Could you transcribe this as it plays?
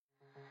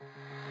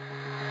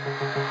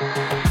Welcome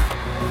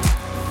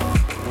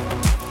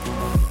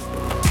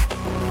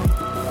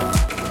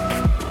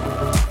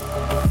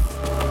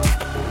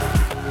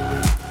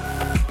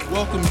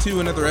to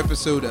another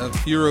episode of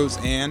Heroes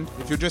and.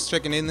 If you're just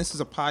checking in, this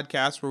is a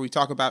podcast where we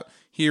talk about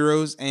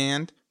heroes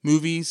and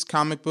movies,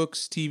 comic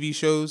books, TV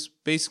shows.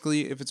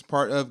 Basically, if it's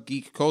part of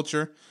geek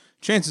culture,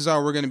 chances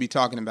are we're going to be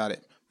talking about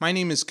it. My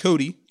name is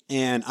Cody.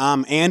 And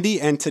I'm Andy,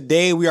 and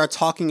today we are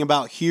talking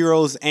about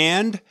Heroes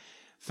and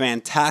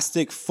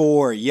Fantastic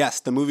Four. Yes,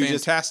 the movie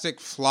Fantastic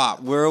flop.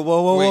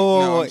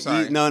 Whoa. I'm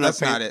sorry. No, that's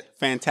not it.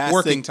 Fantastic.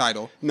 Working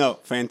title. No,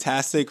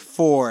 Fantastic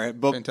Four.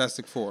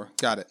 Fantastic Four.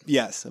 Got it.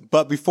 Yes,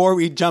 but before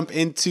we jump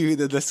into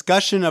the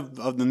discussion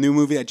of the new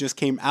movie that just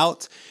came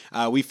out,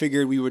 we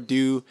figured we would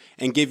do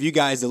and give you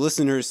guys, the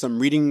listeners, some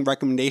reading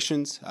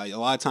recommendations. A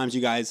lot of times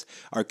you guys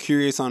are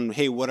curious on,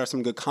 hey, what are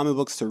some good comic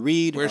books to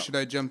read? Where should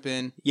I jump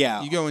in?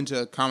 Yeah. You go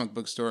into a comic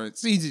book store,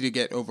 it's easy to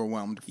get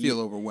overwhelmed, feel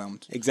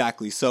overwhelmed.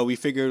 Exactly. So we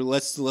figured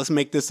let's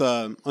make this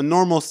a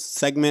normal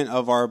segment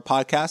of our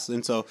podcast.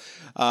 And so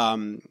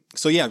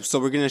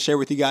we're going to share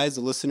with you guys,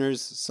 the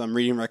listeners, some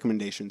reading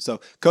recommendations. So,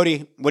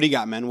 Cody, what do you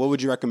got, man? What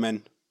would you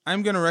recommend?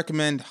 I'm going to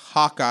recommend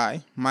Hawkeye,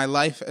 My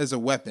Life as a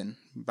Weapon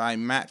by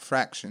Matt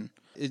Fraction.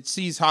 It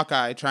sees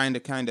Hawkeye trying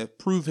to kind of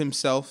prove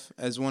himself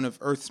as one of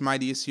Earth's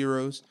mightiest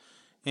heroes.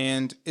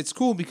 And it's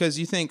cool because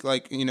you think,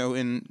 like, you know,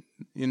 in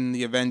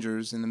the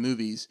Avengers, in the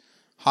movies,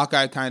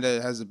 Hawkeye kind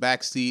of has a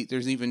backseat.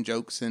 There's even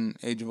jokes in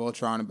Age of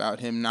Ultron about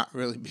him not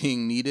really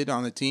being needed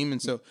on the team.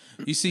 And so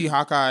you see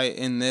Hawkeye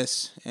in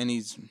this, and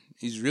he's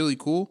really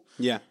cool.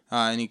 Yeah.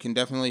 And he can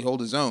definitely hold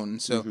his own.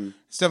 So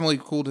it's definitely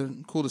cool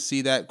to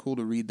see that, cool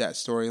to read that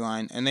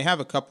storyline. And they have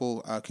a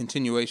couple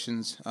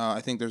continuations. I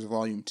think there's a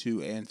volume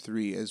 2 and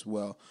 3 as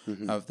well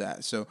of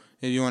that. So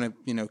if you want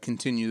to,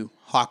 continue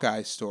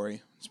Hawkeye's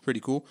story, it's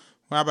pretty cool.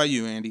 How about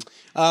you, Andy?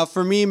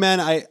 For me,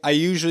 man, I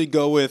usually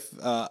go with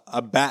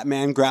a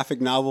Batman graphic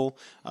novel.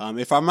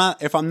 If I'm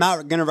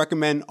not gonna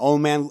recommend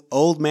Old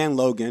Man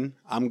Logan,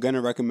 I'm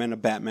gonna recommend a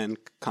Batman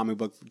comic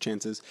book for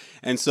chances.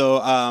 And so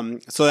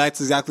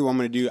that's exactly what I'm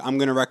gonna do. I'm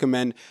gonna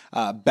recommend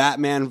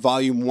Batman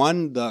Volume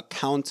 1, The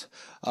Count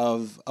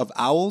of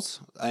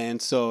Owls.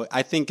 And so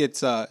I think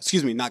it's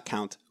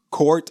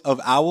Court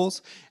of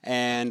Owls,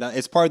 and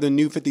it's part of the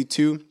New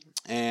 52.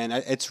 And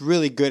it's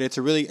really good. It's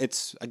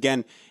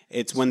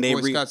when they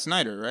Scott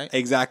Snyder, right?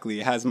 Exactly.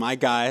 It has my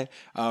guy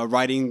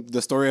writing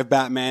the story of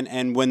Batman,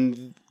 and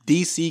when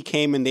DC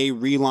came and they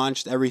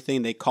relaunched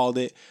everything, they called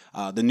it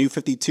the New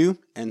 52,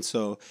 and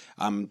so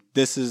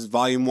this is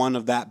volume 1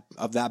 of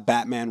that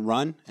Batman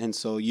run, and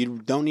so you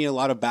don't need a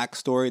lot of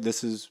backstory.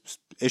 This is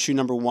issue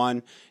number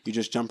 1. You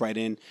just jump right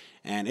in,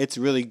 and it's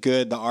really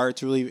good. The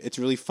art's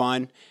really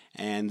fun.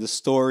 And the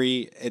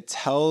story, it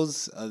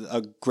tells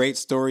a great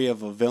story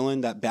of a villain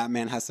that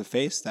Batman has to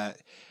face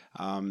that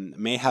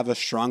may have a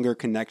stronger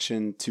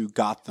connection to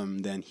Gotham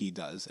than he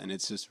does. And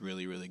it's just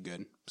really, really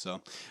good.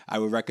 So I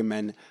would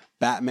recommend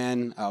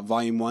Batman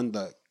Volume 1,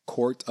 The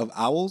Court of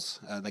Owls.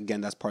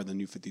 Again, that's part of the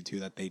New 52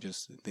 that they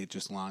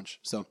just launched.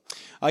 So,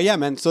 yeah,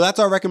 man. So that's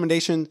our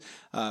recommendation,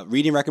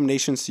 reading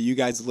recommendations to you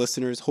guys,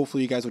 listeners.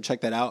 Hopefully you guys will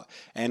check that out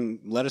and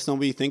let us know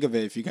what you think of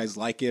it. If you guys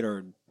like it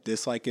or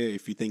dislike it,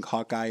 if you think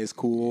Hawkeye is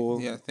cool.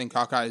 Yeah, I think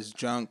Hawkeye is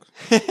junk.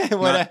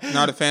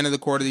 not a fan of the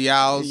Court of the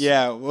Owls.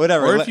 Yeah,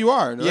 whatever. Or if you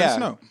are, let us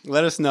know.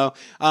 Let us know.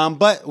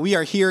 But we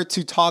are here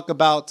to talk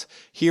about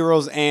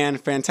Heroes and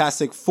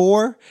Fantastic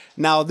Four.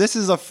 Now, this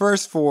is a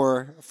first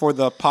for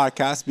the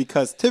podcast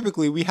because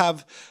typically we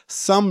have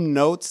some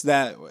notes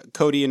that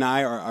Cody and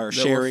I are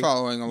sharing. We're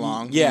following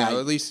along. Yeah.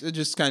 At least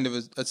just kind of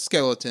a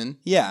skeleton.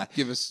 Yeah.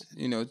 Give us,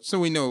 so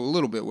we know a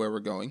little bit where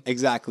we're going.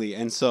 Exactly.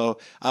 And so,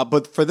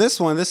 but for this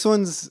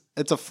one's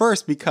it's a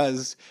first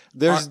because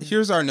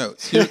here's our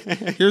notes.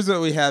 Here's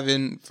what we have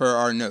in for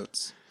our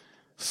notes.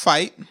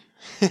 Fight,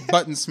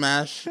 button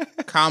smash,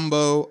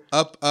 combo,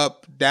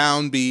 up,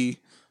 down, B,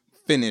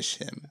 finish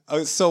him.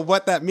 So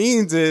what that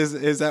means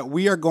is that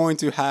we are going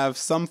to have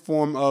some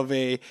form of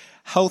a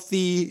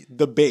healthy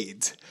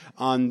debate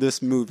on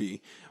this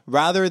movie.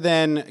 Rather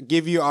than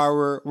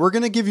we're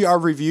going to give you our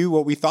review,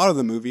 what we thought of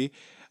the movie,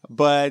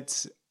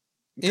 but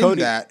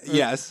Cody,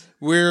 yes.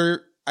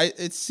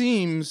 It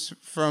seems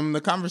from the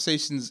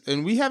conversations,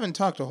 and we haven't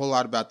talked a whole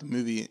lot about the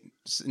movie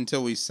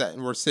until we're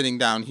sitting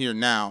down here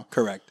now.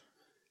 Correct.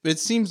 It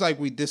seems like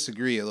we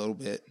disagree a little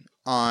bit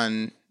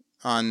on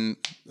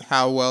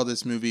how well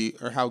this movie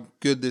or how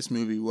good this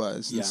movie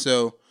was. Yeah. And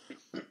so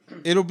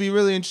it'll be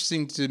really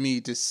interesting to me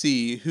to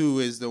see who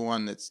is the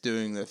one that's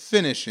doing the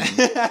finishing.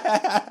 But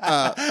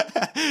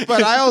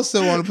I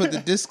also want to put the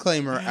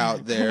disclaimer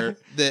out there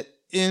that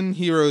in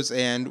Heroes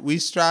and we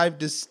strive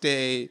to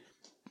stay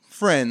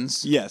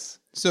friends. Yes.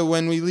 So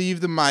when we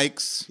leave the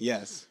mics,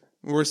 yes,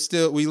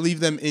 we leave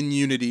them in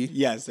unity.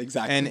 Yes,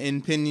 exactly. And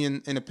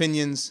in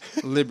opinions,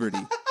 liberty.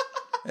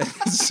 And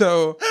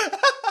so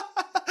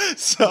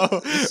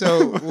So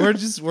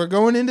we're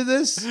going into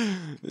this.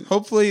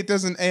 Hopefully it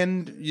doesn't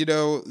end.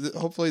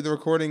 Hopefully the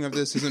recording of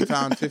this isn't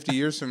found 50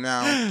 years from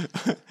now,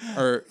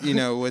 or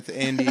with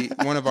Andy,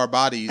 one of our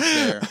bodies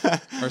there,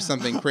 or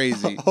something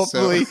crazy.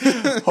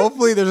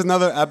 Hopefully there's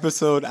another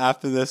episode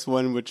after this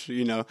one, which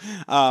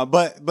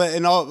but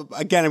in all,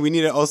 again, we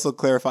need to also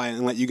clarify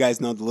and let you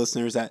guys know, the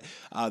listeners, that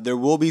there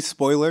will be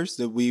spoilers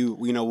that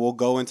we'll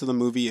go into the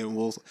movie,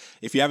 and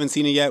if you haven't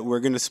seen it yet, we're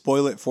going to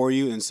spoil it for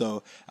you. And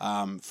so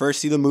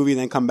first see the movie,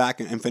 then come back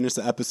and finish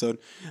the episode.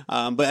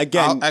 But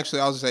again, I'll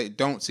just say,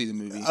 don't see the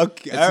movie.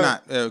 Okay, it's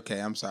not okay.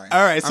 I'm sorry.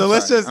 All right, so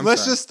let's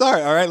just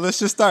start. All right,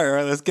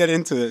 let's get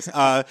into this.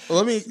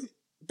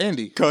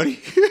 Andy, Cody,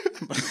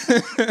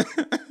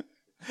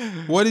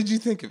 what did you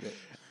think of it?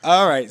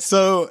 All right,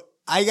 so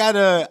I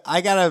gotta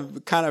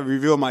kind of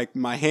reveal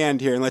my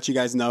hand here and let you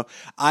guys know.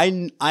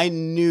 I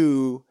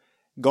knew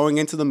going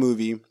into the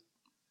movie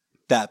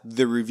that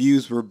the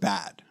reviews were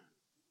bad.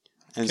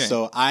 And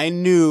so I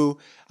knew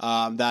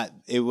that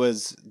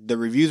the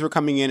reviews were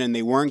coming in and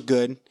they weren't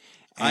good.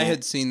 I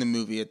had seen the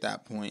movie at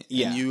that point.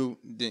 Yeah. And you,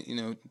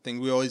 thing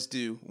we always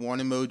do, one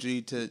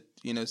emoji to,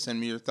 send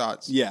me your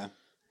thoughts. Yeah.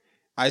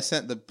 I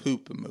sent the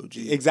poop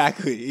emoji.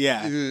 Exactly.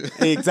 Yeah.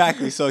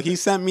 Exactly. So he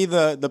sent me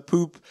the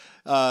poop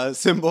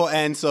symbol,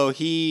 and so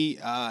he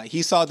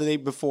saw it the day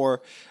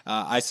before.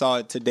 I saw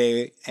it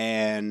today,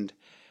 and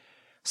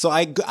so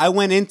I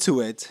went into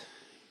it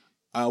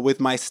with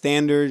my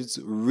standards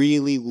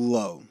really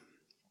low.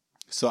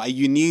 So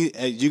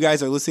you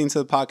guys are listening to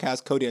the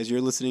podcast, Cody, as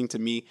you're listening to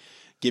me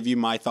give you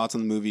my thoughts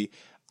on the movie.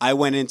 I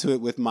went into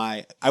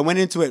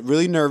it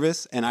really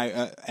nervous, and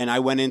I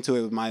went into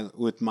it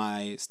with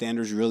my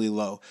standards really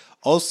low.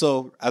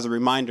 Also, as a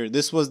reminder,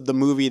 this was the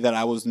movie that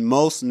I was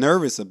most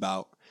nervous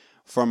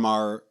from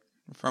our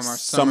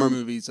summer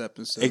movies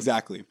episode.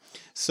 Exactly.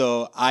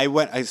 So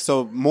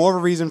so more of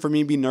a reason for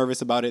me to be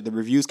nervous about it. The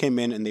reviews came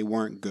in and they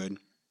weren't good.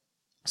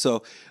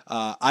 So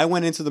I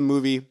went into the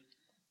movie.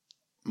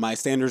 My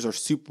standards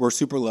were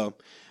super low.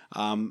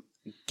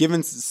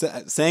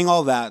 Saying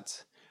all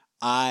that,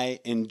 I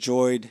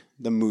enjoyed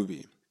the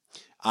movie.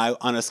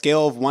 On a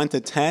scale of 1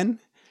 to 10,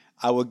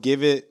 I would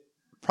give it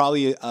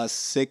probably a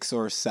 6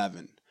 or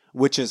 7,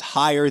 which is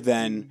higher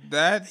than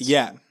that.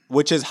 Yeah,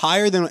 which is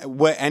higher than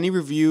what any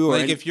review.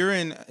 Like if you're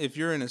in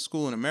a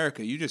school in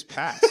America, you just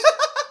pass.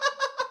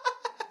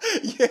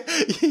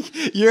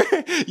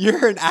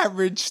 You're an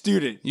average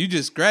student. You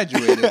just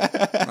graduated.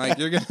 Like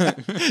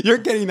you're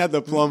getting that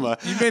diploma.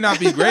 You may not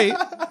be great.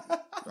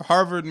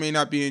 Harvard may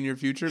not be in your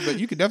future, but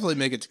you could definitely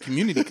make it to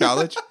community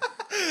college.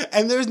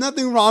 And there's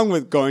nothing wrong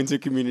with going to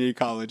community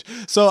college.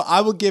 So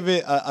I will give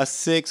it a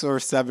 6 or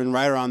 7,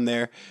 right around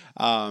there.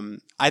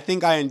 I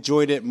think I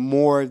enjoyed it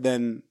more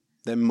than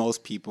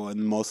most people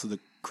and most of the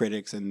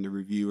critics and the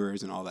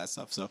reviewers and all that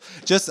stuff. So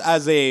just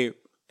a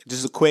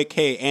quick,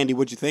 hey, Andy,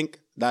 what'd you think?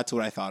 That's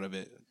what I thought of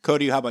it.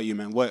 Cody, how about you,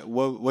 man?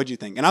 What'd you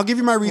think? And I'll give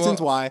you my reasons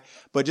why,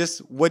 but just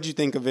what'd you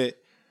think of it?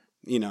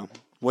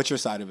 What's your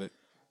side of it?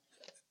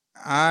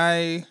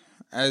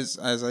 As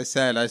I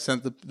said, I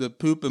sent the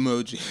poop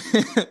emoji,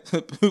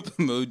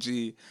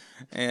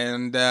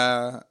 and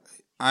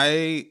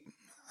I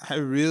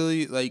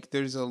really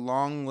there's a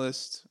long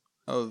list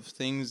of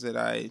things that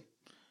I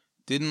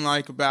didn't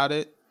like about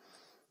it.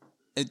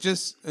 It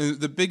just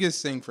the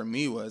biggest thing for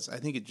me was I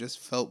think it just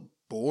felt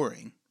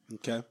boring.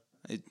 Okay.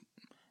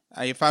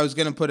 If I was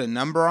gonna put a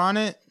number on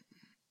it,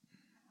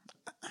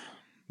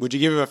 would you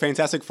give it a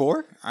Fantastic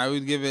Four? I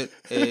would give it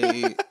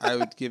a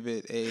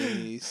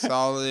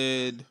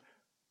solid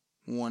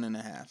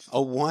 1.5. A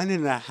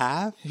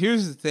 1.5?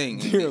 Here's the thing.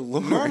 Dear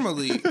Lord.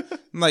 Normally,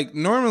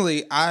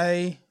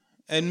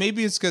 and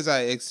maybe it's because I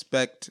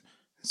expect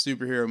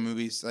superhero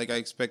movies, I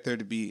expect there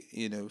to be,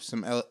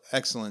 some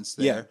excellence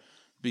there. Yeah.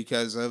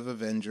 Because of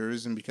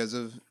Avengers and because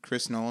of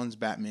Chris Nolan's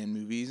Batman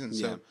movies. And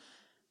so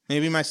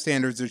maybe my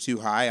standards are too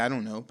high. I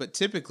don't know. But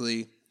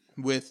typically,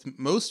 with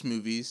most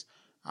movies,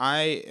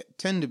 I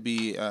tend to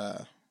be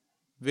I'm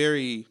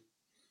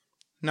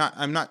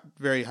not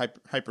very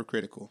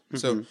hypercritical. Mm-hmm.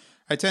 So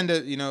I tend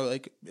to,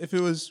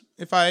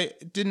 if I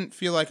didn't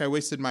feel like I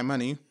wasted my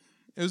money,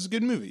 it was a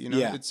good movie.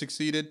 It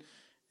succeeded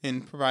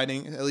in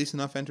providing at least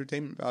enough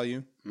entertainment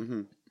value,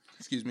 to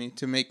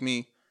make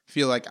me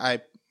feel like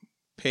I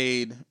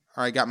paid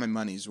or I got my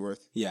money's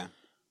worth. Yeah.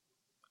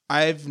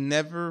 I've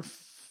never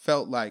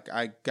felt like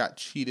I got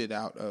cheated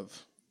out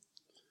of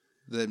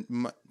the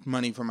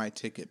money for my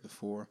ticket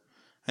before.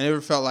 I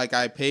never felt like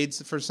I paid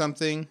for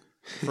something,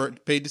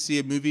 paid to see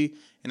a movie,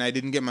 and I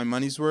didn't get my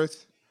money's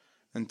worth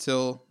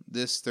until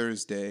this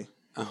Thursday.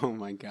 Oh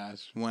my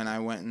gosh! When I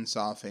went and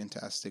saw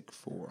Fantastic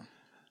Four.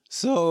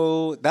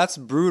 So that's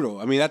brutal.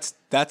 I mean,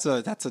 that's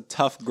a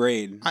tough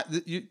grade.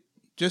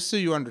 Just so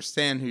you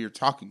understand who you're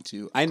talking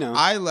to. I know.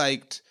 I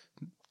liked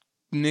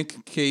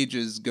Nick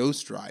Cage's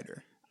Ghost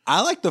Rider.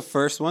 I liked the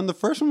first one. The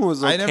first one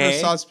was okay. I never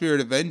saw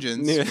Spirit of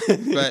Vengeance,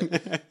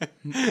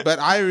 but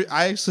I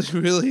actually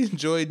really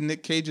enjoyed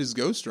Nick Cage's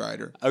Ghost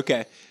Rider.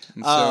 Okay.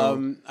 All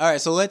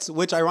right. So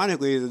which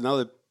ironically is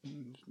another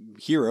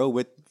hero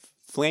with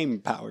flame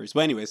powers.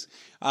 But anyways,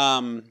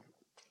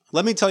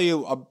 let me tell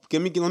you.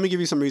 Let me give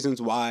you some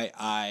reasons why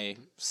I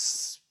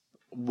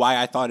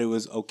thought it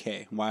was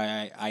okay.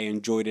 Why I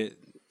enjoyed it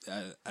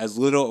as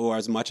little or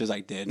as much as I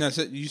did. No,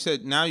 so you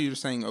said now you're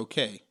saying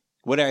okay.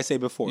 What did I say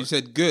before? You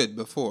said good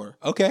before.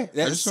 Okay,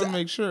 I just want to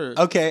make sure.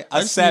 Okay, I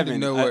a just need to 7.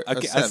 know what a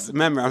Okay, 7.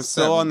 remember, I'm A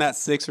still 7. on that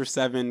 6 or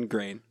 7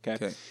 grade.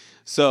 Okay.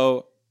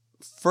 So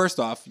first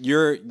off,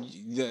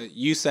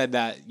 you said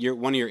that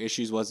one of your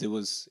issues was it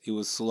was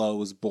slow, it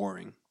was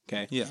boring.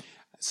 Okay. Yeah.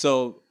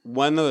 So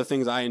one of the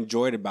things I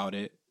enjoyed about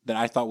it that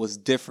I thought was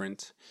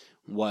different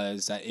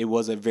was that it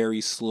was a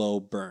very slow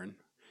burn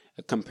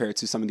compared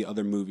to some of the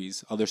other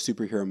movies, other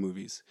superhero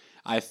movies.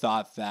 I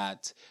thought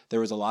that there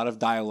was a lot of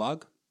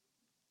dialogue.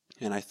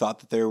 And I thought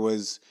that there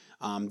was,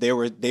 they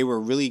were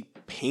really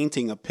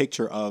painting a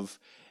picture of,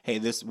 hey,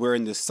 we're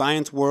in this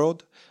science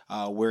world,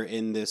 we're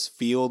in this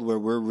field where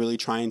we're really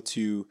trying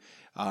to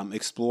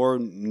explore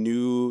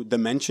new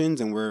dimensions,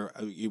 and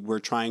we're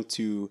trying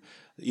to,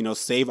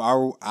 save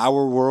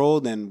our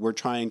world, and we're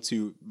trying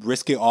to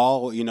risk it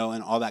all,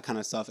 and all that kind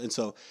of stuff. And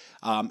so,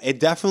 it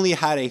definitely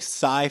had a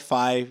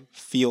sci-fi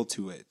feel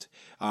to it,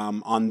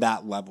 on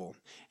that level.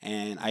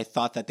 And I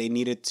thought that they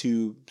needed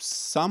to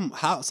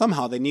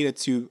somehow they needed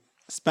to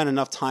spend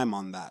enough time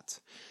on that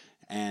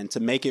and to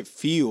make it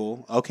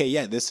feel okay.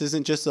 Yeah, this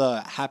isn't just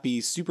a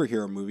happy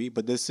superhero movie,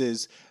 but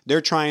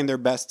they're trying their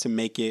best to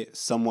make it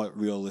somewhat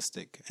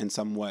realistic and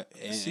somewhat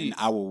in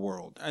our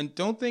world. I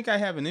don't think I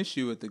have an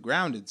issue with the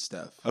grounded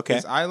stuff. Okay,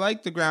 'cause I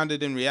like the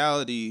grounded in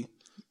reality.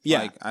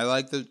 Yeah, like, I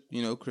like the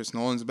Chris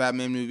Nolan's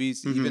Batman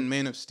movies. Mm-hmm. Even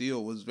Man of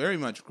Steel was very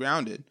much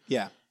grounded.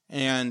 Yeah,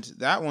 and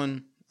that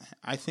one,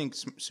 I think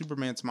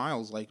Superman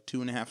smiles like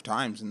 2.5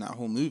 times in that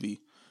whole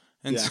movie.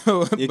 And yeah,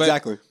 so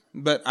exactly.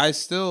 But I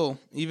still,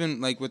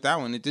 even like with that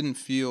one, it didn't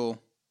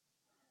feel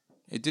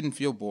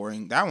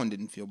boring. That one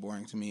didn't feel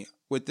boring to me.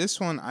 With this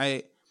one,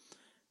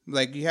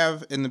 you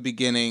have in the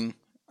beginning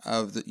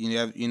of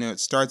it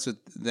starts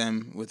with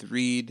them with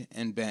Reed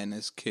and Ben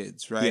as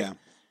kids, right? Yeah.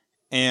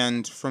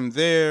 And from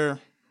there,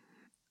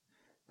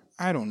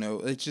 I don't know.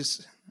 It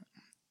just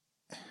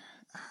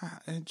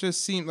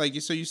seemed like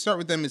so you start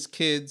with them as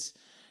kids,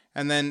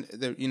 and then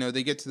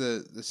they get to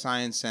the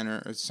science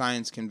center or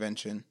science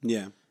convention.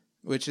 Yeah.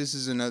 Which this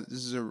is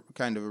a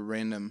kind of a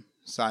random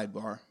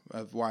sidebar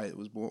of why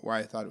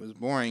I thought it was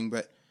boring,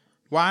 but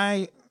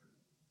why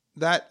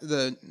that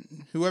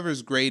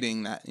whoever's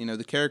grading that,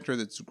 the character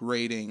that's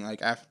grading,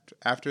 like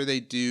after they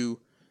do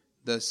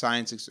the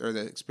science or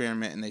the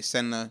experiment and they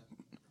send the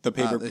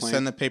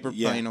paper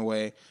plane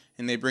away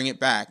and they bring it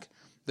back,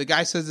 the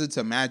guy says it's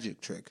a magic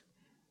trick.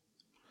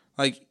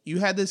 Like, you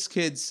had this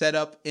kid set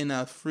up in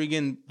a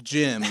friggin'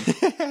 gym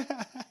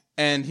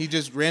and he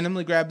just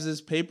randomly grabs this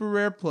paper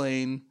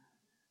airplane.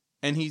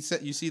 And you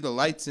see the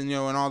lights and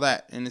and all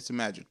that, and it's a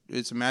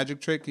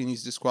magic trick, and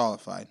he's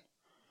disqualified.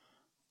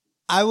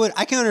 I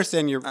can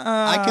understand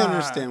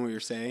what you're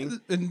saying.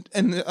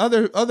 And the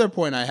other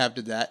point I have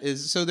to that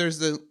is, so there's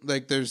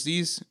there's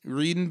these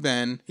Reed and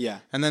Ben, Yeah.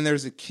 and then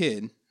there's a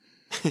kid.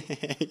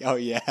 Oh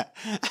yeah.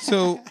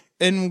 So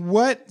in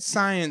what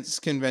science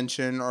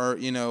convention or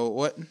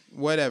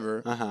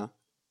whatever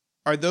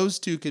are those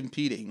two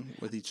competing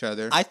with each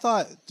other? I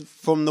thought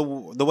from the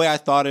way I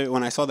thought it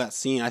when I saw that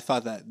scene, I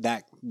thought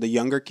that the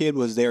younger kid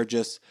was there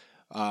just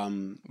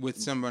with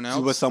someone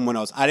else. With someone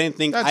else. I didn't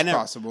think that's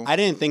possible. I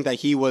didn't think that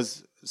he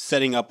was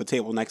setting up a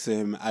table next to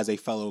him as a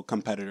fellow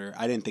competitor.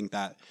 I didn't think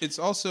that. It's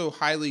also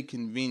highly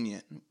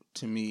convenient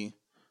to me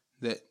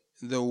that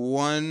the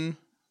one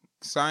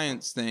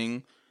science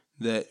thing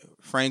that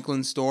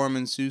Franklin Storm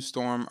and Sue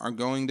Storm are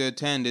going to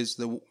attend is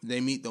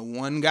they meet the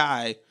one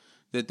guy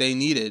that they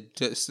needed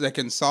that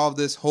can solve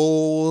this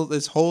whole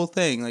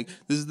thing. Like,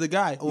 this is the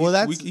guy.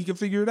 Well, he can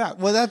figure it out.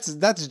 Well,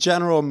 that's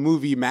general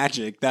movie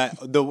magic. That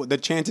the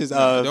chances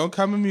of don't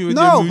come at me with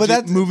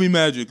your movie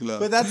magic,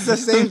 love. But that's the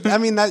same. I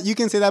mean, that you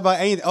can say that about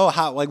anything. Oh,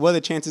 what are the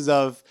chances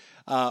of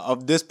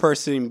this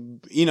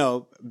person,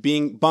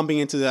 bumping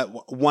into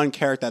that one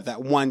character at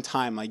that one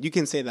time? Like, you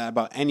can say that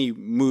about any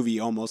movie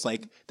almost.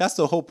 Like, that's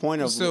the whole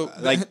point of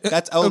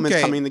that's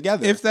elements coming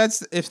together. If that's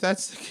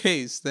the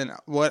case, then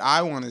what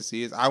I want to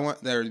see is I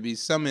want there to be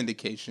some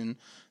indication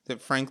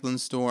that Franklin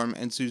Storm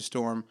and Sue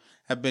Storm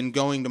have been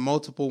going to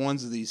multiple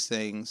ones of these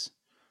things,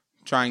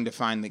 trying to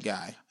find the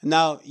guy.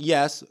 Now,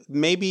 yes,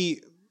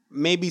 maybe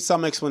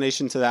some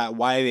explanation to that.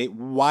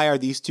 Why are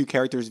these two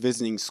characters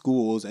visiting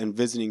schools and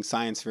visiting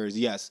science fairs?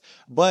 Yes,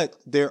 but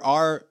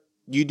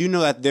you do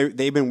know that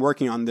they've been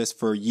working on this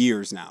for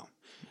years now,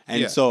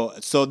 and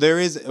so there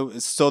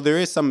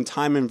is some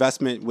time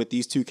investment with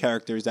these two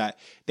characters that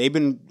they've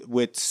been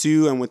with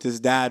Sue and with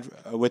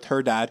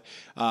her dad.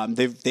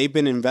 They've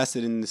been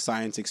invested in the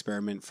science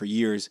experiment for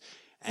years,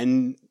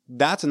 and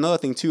that's another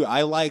thing too.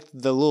 I liked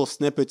the little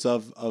snippets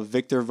of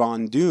Victor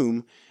Von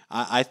Doom.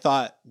 I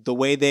thought the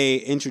way they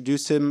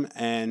introduced him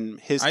and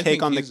his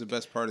take on he's the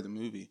best part of the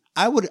movie.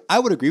 I would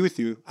agree with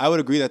you. I would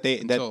agree that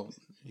until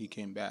he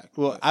came back.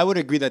 Well, I would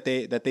agree that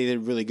they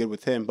did really good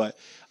with him, but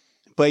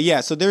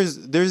yeah. So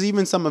there's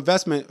even some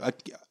investment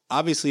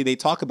obviously they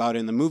talk about it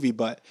in the movie,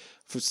 but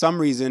for some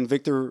reason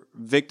Victor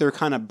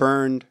kind of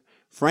burned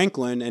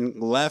Franklin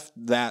and left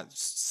that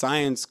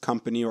science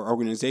company or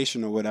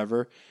organization or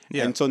whatever.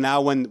 Yeah. And so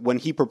now when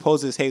he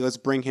proposes, hey, let's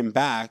bring him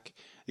back,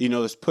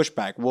 there's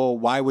pushback. Well,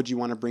 why would you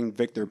want to bring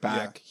Victor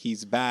back? Yeah.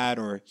 He's bad,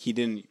 or he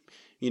didn't,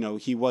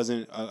 he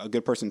wasn't a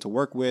good person to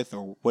work with,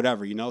 or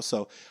whatever,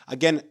 So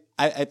again,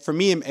 for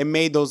me, it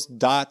made those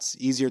dots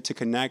easier to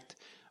connect.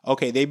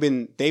 Okay, they've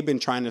been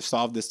trying to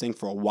solve this thing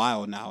for a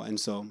while now, and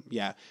so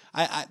yeah,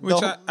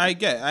 I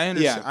get. I understand.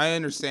 Yeah. I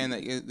understand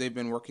that they've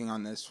been working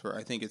on this for,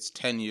 I think it's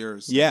 10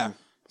 years. Yeah,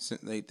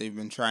 since they've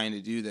been trying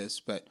to do this,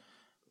 but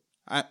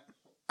I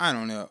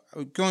don't know.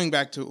 Going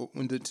back to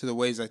the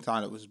ways I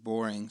thought it was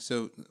boring.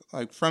 So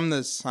like from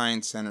the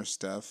Science Center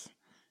stuff,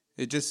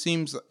 it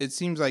seems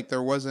like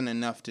there wasn't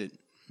enough to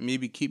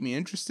maybe keep me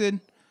interested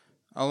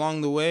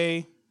along the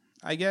way.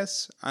 I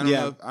guess I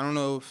don't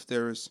know if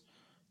there's.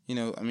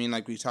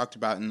 Like we talked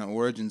about in the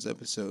Origins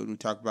episode, we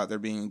talked about there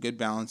being a good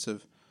balance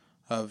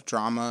of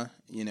drama,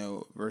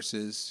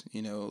 versus,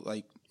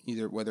 like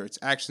either whether it's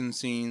action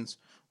scenes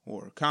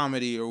or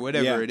comedy or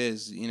whatever it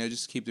is,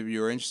 just to keep the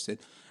viewer interested.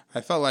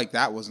 I felt like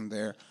that wasn't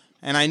there.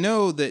 And I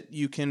know that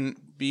you can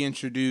be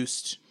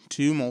introduced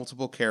to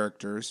multiple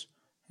characters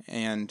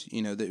and,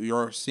 that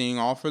you're seeing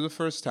all for the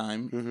first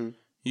time.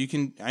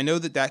 Mm-hmm. I know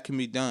that can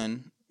be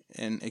done,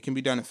 and it can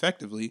be done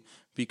effectively,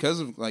 because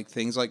of like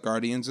things like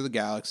Guardians of the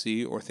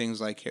Galaxy or things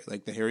like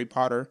the Harry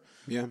Potter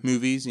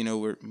movies.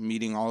 We're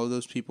meeting all of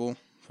those people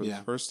for the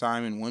first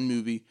time in one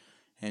movie,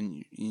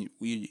 and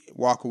we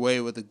walk away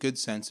with a good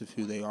sense of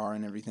who they are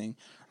and everything.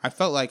 I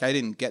felt like I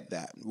didn't get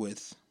that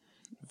with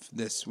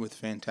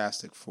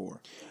Fantastic Four.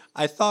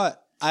 I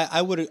thought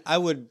I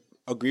would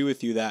agree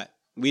with you that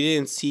we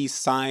didn't see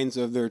signs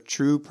of their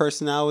true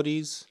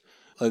personalities,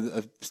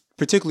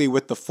 particularly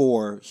with the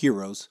four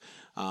heroes.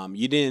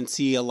 You didn't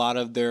see a lot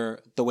of the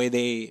way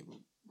they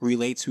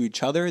relate to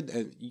each other.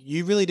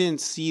 You really didn't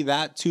see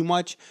that too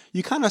much.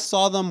 You kind of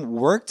saw them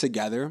work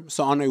together.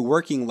 So on a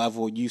working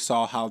level, you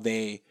saw how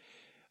this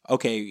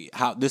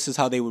is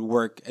how they would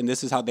work, and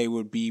this is how they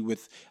would be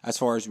with, as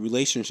far as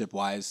relationship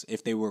wise,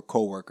 if they were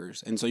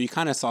coworkers. And so you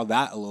kind of saw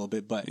that a little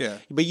bit, but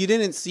you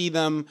didn't see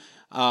them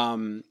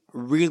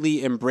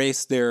really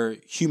embrace their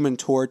Human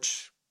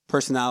Torch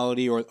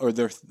personality or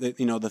their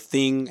the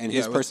Thing and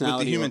his personality.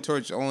 With the Human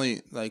Torch,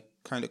 only like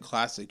kind of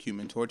classic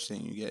Human Torch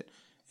thing you get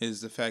is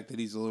the fact that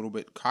he's a little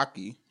bit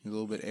cocky, he's a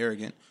little bit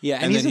arrogant. Yeah,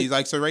 and then he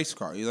likes a race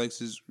car. He likes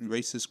his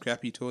racist,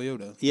 crappy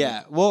Toyota.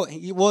 Yeah, well,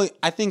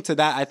 I think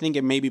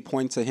it maybe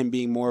points to him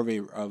being more of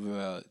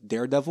a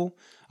daredevil,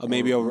 or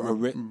maybe a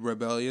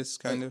rebellious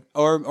kind of,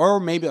 or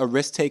maybe a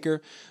risk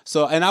taker.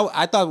 So, and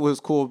I thought it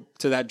was cool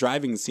to that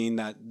driving scene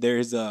that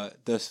there's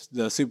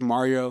the Super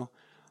Mario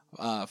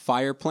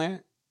fire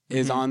plant.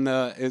 Is on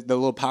the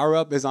little power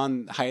up is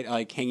on height,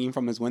 like hanging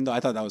from his window. I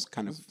thought that was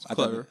kind of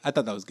clever. I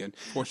thought that was good.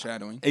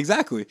 Foreshadowing.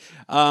 Exactly.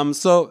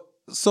 So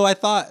I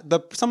thought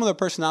some of the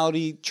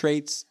personality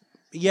traits,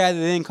 they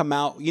didn't come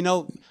out.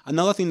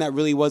 Another thing that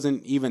really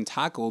wasn't even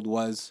tackled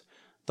was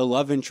the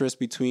love interest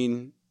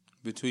between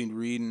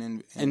Reed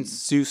and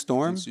Sue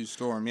Storm. And Sue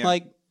Storm, yeah.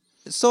 Like,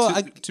 so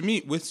to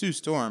me, with Sue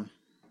Storm,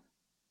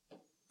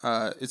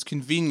 it's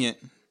convenient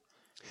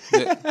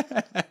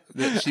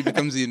that she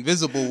becomes the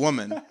Invisible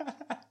Woman.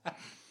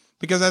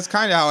 Because that's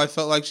kind of how I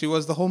felt like she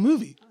was the whole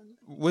movie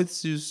with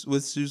Sue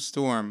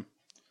Storm,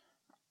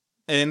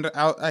 and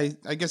I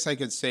guess I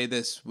could say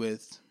this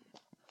with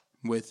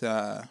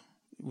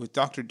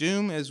Dr.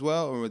 Doom as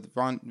well, or with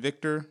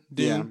Victor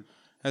Doom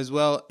as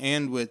well,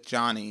 and with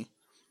Johnny.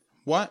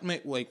 What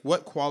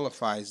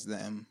qualifies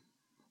them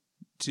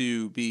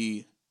to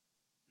be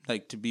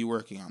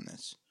working on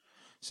this?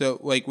 So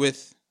like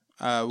with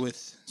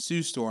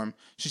Sue Storm,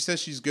 she says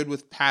she's good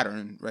with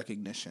pattern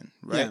recognition,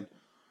 right? Yeah.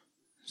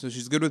 So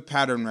she's good with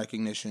pattern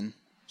recognition.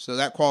 So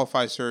that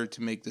qualifies her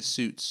to make the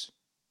suits,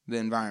 the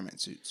environment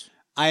suits.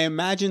 I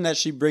imagine that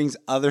she brings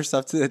other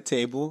stuff to the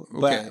table,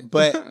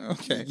 but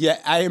okay. Yeah,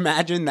 I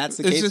imagine that's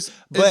the case.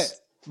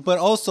 But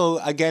also,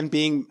 again,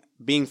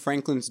 being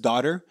Franklin's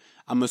daughter,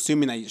 I'm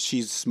assuming that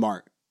she's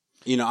smart.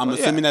 I'm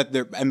assuming that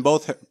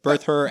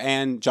both her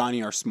and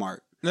Johnny are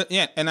smart.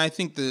 Yeah, and I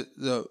think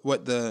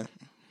what the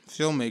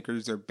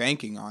filmmakers are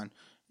banking on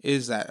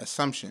is that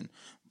assumption.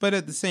 But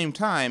at the same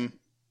time,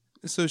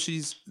 so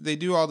they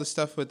do all the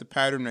stuff with the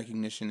pattern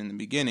recognition in the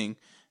beginning,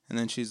 and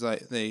then she's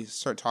like, they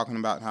start talking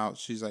about how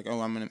she's like, oh,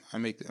 I'm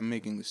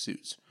making the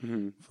suits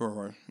for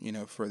her,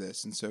 for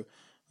this, and so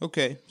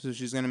so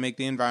she's gonna make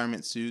the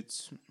environment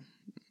suits,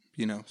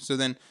 So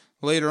then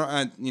later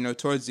on,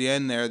 towards the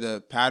end there,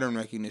 the pattern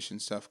recognition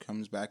stuff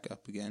comes back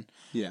up again.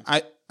 Yeah,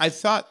 I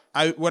thought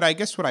what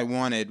I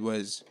wanted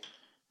was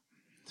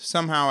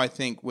somehow, I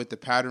think, with the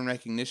pattern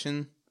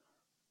recognition,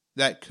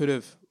 that could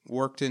have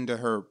worked into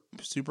her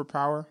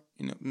superpower.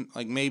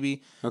 Like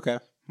maybe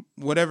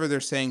whatever they're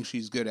saying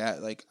she's good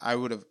at. Like I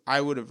would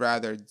have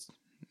rather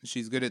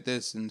she's good at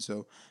this, and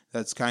so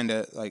that's kind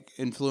of like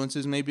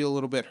influences maybe a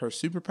little bit her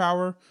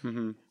superpower.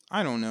 Mm-hmm.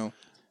 I don't know.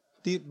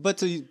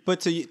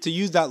 To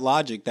use that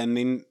logic,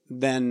 then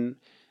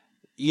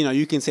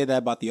you can say that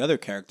about the other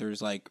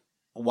characters. Like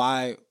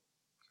why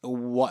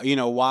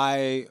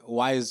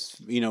is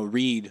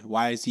Reed,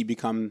 why has he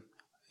become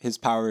his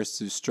powers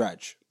to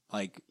stretch?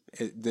 Like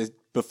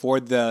before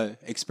the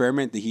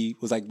experiment, that he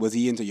was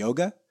he into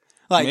yoga?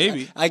 Like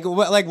maybe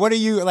what are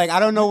you like?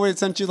 I don't know where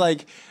essentially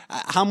like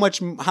how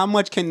much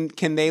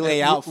can they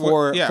lay out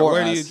for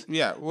where us? do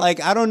you, like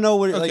I don't know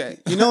what okay.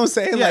 like you know what I'm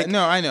saying? Yeah, like,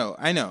 no, I know.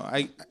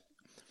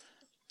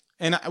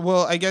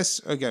 I guess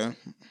okay.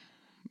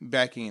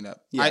 Backing it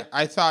up, Yeah.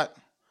 I thought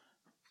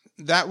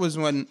that was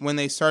when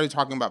they started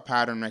talking about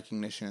pattern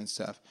recognition and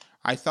stuff.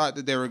 I thought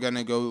that they were going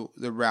to go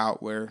the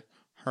route where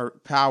her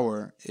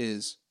power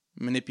is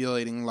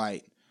manipulating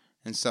light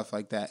and stuff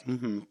like that,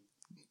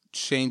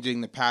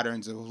 changing the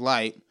patterns of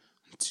light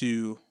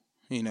to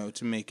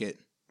to make it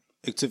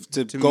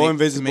to go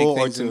invisible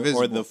or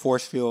invisible. or the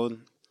force field.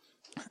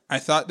 I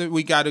thought that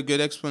we got a good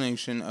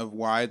explanation of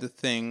why the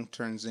Thing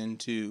turns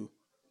into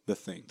The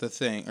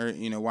Thing,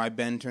 or why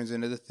Ben turns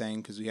into the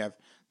Thing, because we have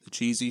the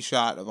cheesy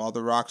shot of all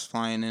the rocks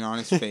flying in on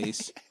his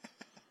face.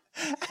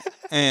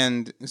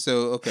 And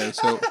so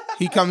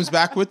he comes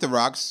back with the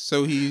rocks,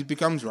 so he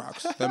becomes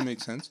rocks. That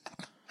makes sense.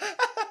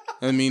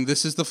 I mean,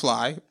 this is the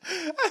Fly.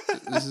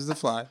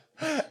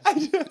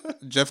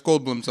 Jeff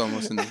Goldblum's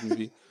almost in this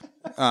movie.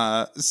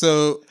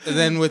 So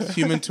then with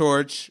Human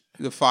Torch,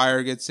 the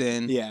fire gets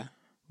in. Yeah.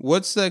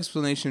 What's the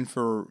explanation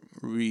for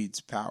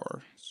Reed's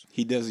power?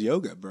 He does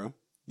yoga, bro.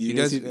 He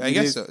does. I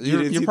guess so.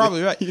 You're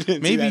probably right.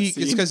 Maybe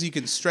it's because he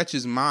can stretch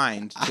his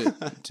mind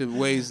to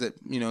ways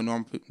that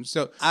normal people.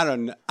 So I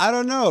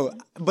don't know.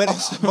 But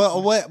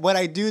what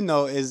I do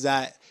know is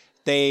that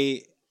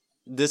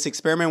this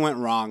experiment went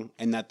wrong,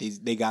 and that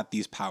they got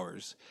these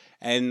powers.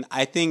 And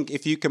I think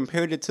if you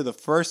compared it to the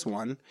first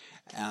one,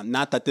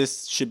 not that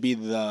this should be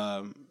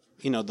the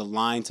the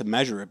line to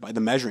measure it by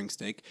the measuring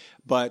stick,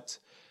 but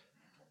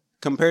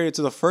compared it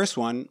to the first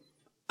one,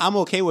 I'm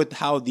okay with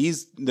how the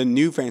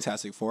new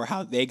Fantastic Four,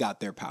 how they got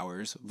their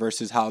powers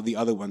versus how the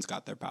other ones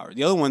got their powers.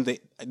 The other one,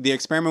 the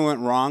experiment went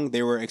wrong.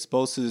 They were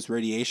exposed to this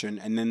radiation,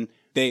 and then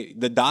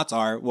the dots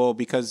are, well,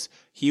 because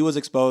he was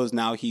exposed,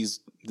 now he's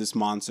this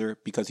monster.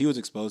 Because he was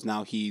exposed,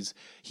 now he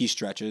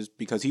stretches.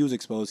 Because he was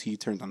exposed, he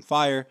turns on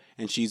fire,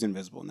 and she's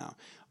invisible now.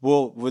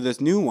 Well, with this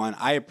new one,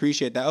 I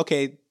appreciate that.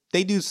 Okay,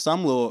 they do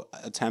some little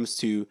attempts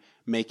to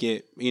make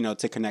it,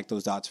 to connect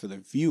those dots for the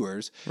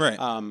viewers. Right.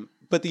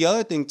 But the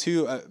other thing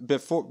too,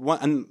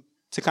 and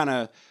to kind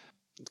of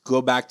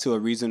go back to a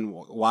reason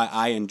why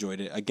I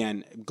enjoyed it,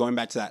 again, going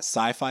back to that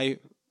sci-fi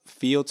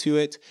feel to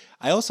it,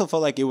 I also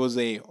felt like it was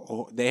they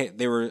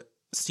were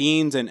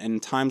scenes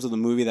and times of the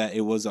movie that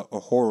it was a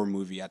horror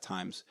movie at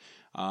times,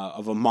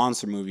 of a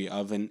monster movie,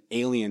 of an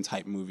alien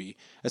type movie,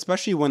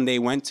 especially when they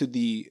went to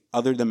the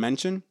other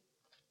dimension,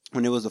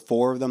 when it was the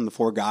four of them, the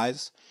four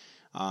guys,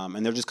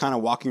 and they're just kind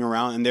of walking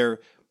around, and they're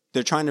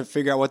trying to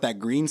figure out what that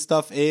green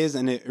stuff is,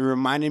 and it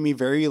reminded me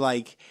very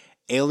like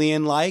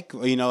alien-like.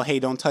 Hey,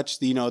 don't touch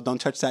don't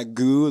touch that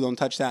goo, don't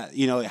touch that.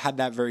 It had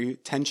that very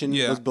tension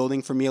was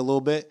building for me a little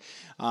bit.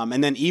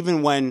 And then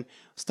even when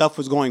stuff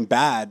was going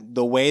bad,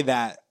 the way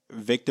that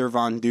Victor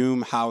Von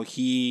Doom, how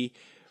he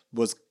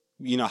was,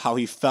 how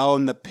he fell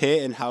in the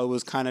pit and how it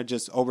was kind of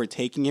just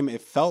overtaking him,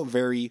 it felt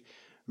very.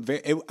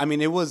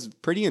 It was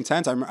pretty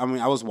intense. I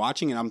was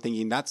watching it. I'm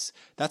thinking that's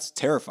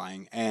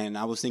terrifying, and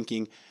I was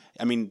thinking,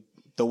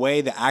 the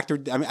way the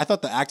actor, I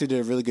thought the actor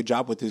did a really good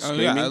job with his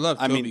screaming. Yeah, I love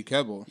Toby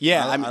Kebbell.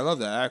 Yeah, I love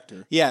that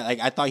actor. Yeah,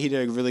 like I thought he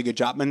did a really good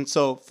job. And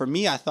so for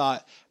me, I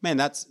thought,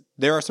 man,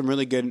 there are some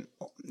really good,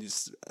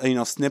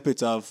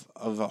 snippets of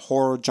a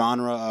horror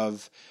genre,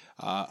 of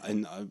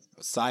a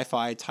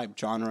sci-fi type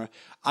genre.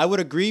 I would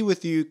agree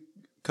with you,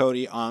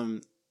 Cody,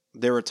 on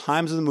there were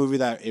times in the movie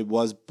that it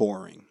was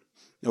boring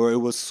or it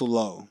was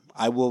slow.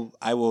 I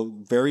will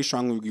very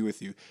strongly agree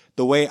with you.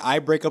 The way I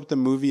break up the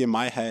movie in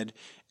my head,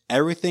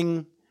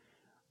 everything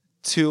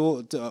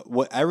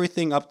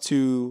up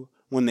to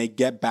when they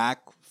get back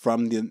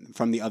from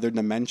the other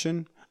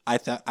dimension, I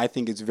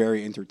think it's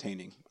very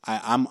entertaining.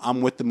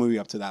 I'm with the movie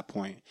up to that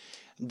point.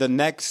 The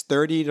next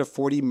 30 to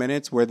 40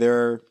 minutes where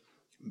they're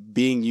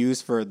being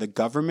used for the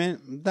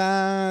government,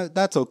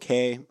 that's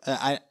okay.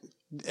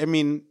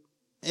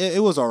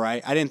 It was all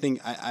right. I didn't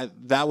think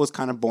that was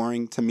kind of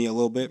boring to me a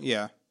little bit.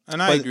 Yeah,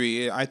 and I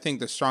agree. I think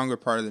the stronger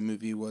part of the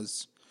movie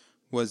was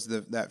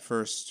that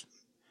first.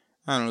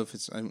 I don't know if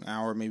it's an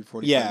hour, maybe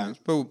 45 minutes,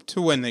 but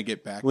to when they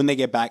get back.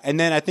 And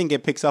then I think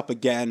it picks up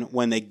again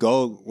when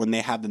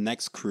they have the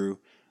next crew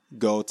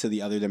go to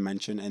the other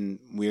dimension, and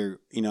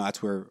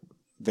that's where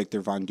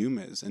Victor Von Doom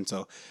is. And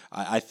so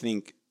I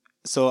think,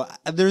 so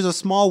there's a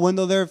small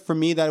window there for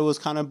me that it was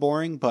kind of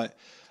boring, but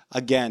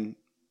again,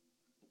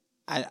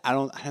 I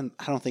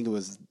don't think it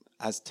was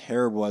as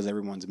terrible as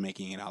everyone's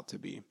making it out to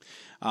be.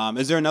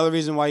 Is there another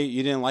reason why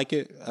you didn't like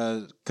it?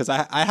 Because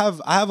I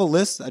have a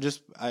list.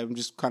 I'm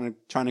just kind of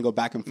trying to go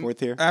back and forth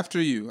here. After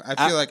you,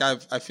 I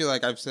feel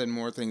like I've said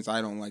more things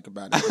I don't like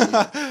about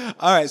it.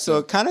 All right,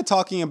 so kind of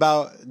talking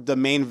about the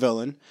main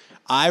villain.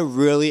 I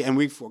really, and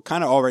we've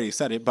kind of already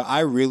said it, but I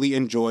really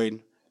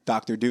enjoyed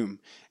Doctor Doom.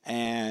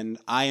 And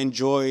I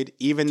enjoyed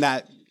even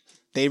that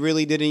they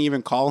really didn't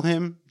even call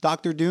him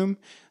Doctor Doom.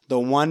 The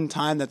one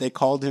time that they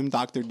called him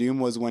Doctor Doom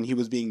was when he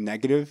was being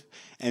negative,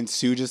 and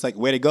Sue just like,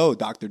 "Way to go,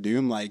 Doctor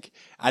Doom!" Like,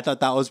 I thought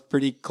that was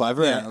pretty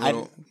clever. Yeah, a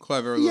little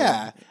clever.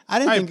 Yeah, I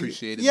didn't. I think,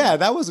 appreciated. Yeah,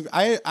 that was.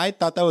 I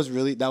thought that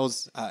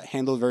was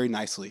handled very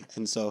nicely,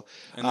 and so.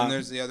 And then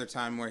there's the other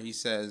time where he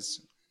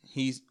says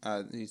he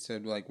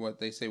said like what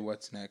they say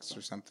what's next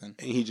or something.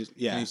 And he just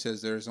And he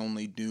says there's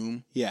only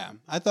doom. Yeah,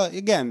 I thought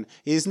again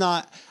he's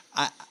not.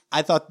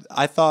 I thought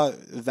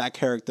that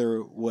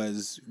character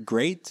was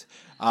great.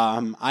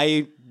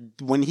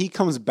 When he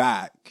comes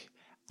back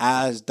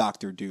as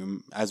Doctor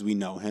Doom, as we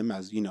know him,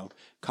 as you know,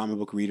 comic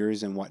book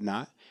readers and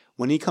whatnot.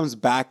 When he comes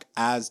back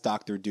as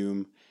Doctor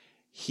Doom,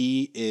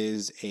 he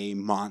is a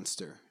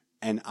monster,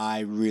 and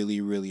I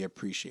really, really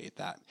appreciate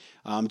that.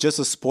 Just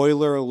a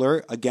spoiler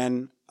alert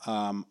again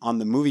on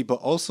the movie, but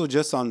also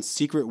just on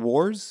Secret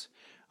Wars.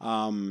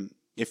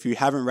 If you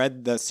haven't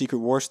read the Secret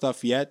War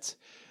stuff yet,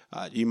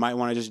 you might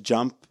want to just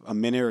jump a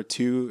minute or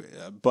two.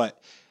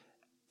 But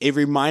it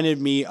reminded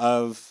me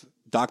of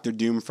Doctor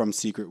Doom from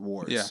Secret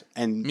Wars. Yeah,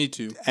 and me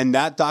too. And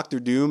that Doctor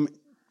Doom,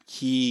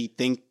 he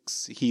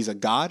thinks he's a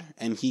god,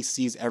 and he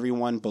sees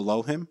everyone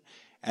below him.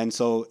 And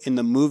so in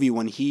the movie,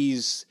 when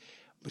he's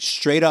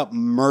straight up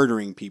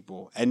murdering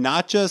people, and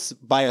not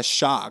just by a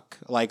shock,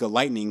 like a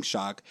lightning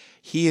shock,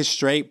 he is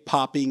straight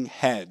popping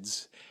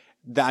heads.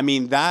 I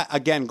mean, that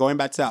again, going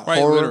back to that Quite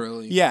horror.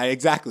 literally. Yeah,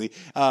 exactly.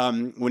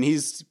 When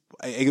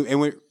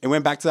it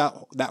went back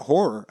to that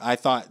horror, I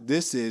thought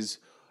this is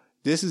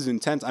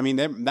intense. I mean,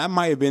 that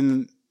might have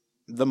been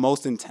the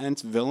most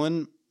intense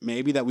villain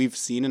maybe that we've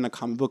seen in a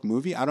comic book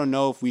movie. I don't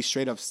know if we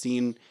straight up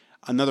seen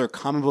another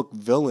comic book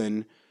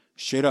villain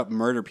straight up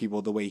murder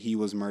people the way he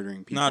was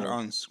murdering people. Not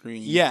on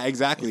screen. Yeah,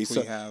 exactly.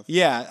 So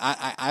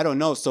I don't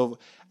know. So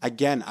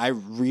again, I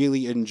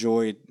really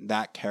enjoyed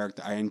that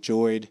character. I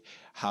enjoyed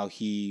how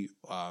he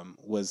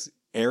was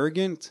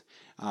arrogant.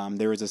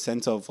 There was a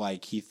sense of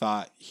like he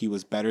thought he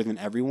was better than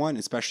everyone,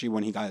 especially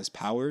when he got his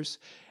powers.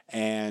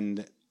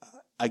 And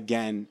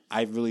again,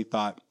 I really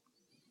thought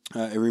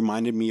it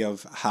reminded me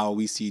of how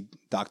we see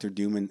Doctor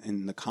Doom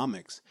in the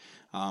comics,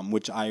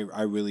 which I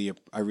really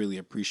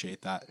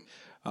appreciate that.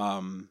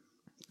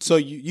 So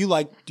do you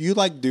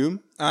like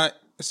Doom?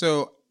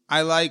 So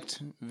I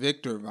liked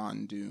Victor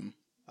Von Doom.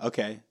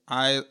 Okay.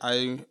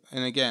 And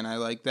again, I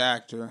like the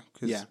actor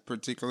because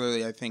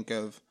particularly I think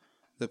of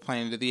the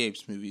Planet of the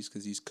Apes movies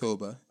because he's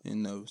Koba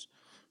in those.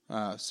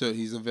 So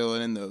he's a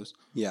villain in those.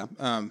 Yeah.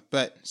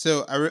 But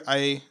so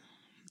I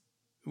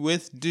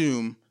with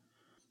Doom,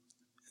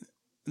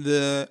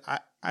 I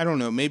don't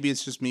know, maybe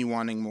it's just me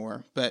wanting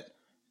more, but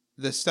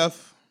the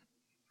stuff,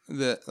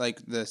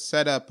 the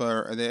setup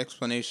or the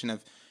explanation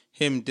of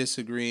him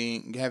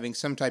disagreeing, having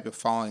some type of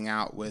falling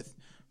out with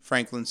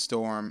Franklin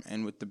Storm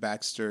and with the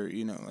Baxter,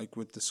 like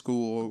with the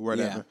school or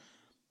whatever. Yeah.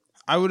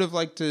 I would have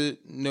liked to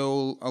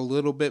know a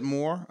little bit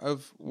more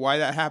of why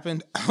that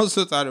happened. I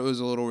also thought it was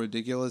a little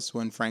ridiculous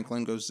when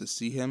Franklin goes to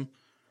see him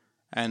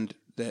and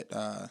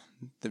that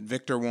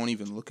Victor won't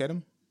even look at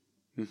him.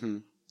 Mm-hmm.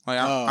 Like,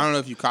 I don't know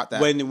if you caught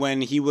that.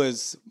 When he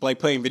was like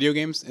playing video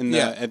games and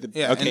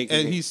okay,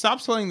 and he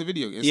stops playing the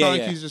video games. It's not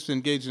like he's just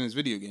engaged in his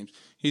video games.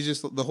 He's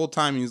just the whole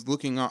time he's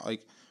looking out,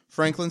 like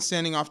Franklin's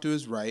standing off to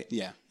his right.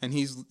 Yeah. And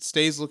he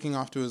stays looking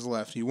off to his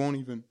left. He won't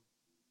even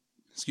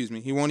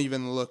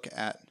look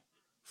at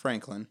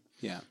Franklin.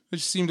 Yeah.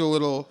 Which seemed a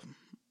little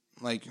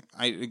like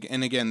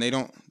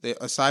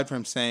aside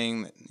from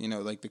saying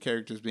that, like the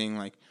characters being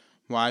like,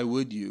 why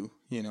would you,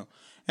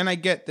 And I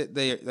get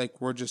that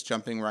we're just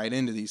jumping right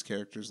into these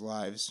characters'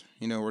 lives.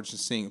 We're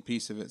just seeing a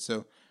piece of it.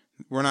 So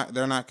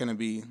they're not going to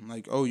be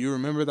like, oh, you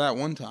remember that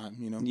one time,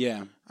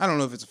 Yeah. I don't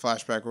know if it's a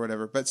flashback or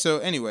whatever. But so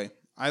anyway,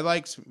 I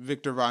liked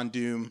Victor Von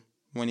Doom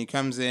when he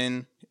comes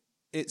in.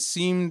 It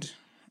seemed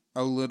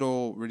a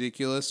little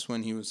ridiculous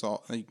when he was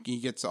he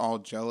gets all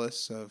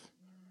jealous of,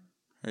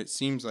 or it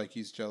seems like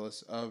he's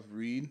jealous of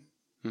Reed.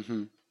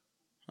 Mm-hmm.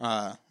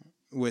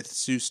 With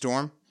Sue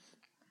Storm.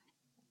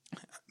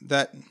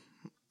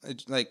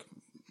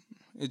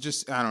 It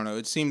just, I don't know.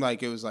 It seemed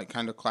like it was like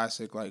kind of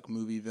classic, like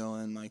movie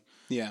villain, like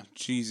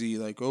cheesy,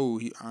 like, oh,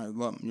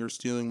 you're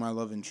stealing my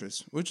love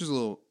interest, which is a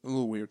little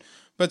weird.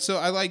 But so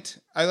I liked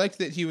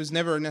that he was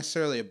never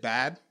necessarily a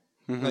bad,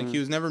 like he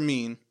was never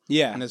mean,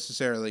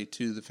 necessarily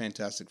to the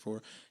Fantastic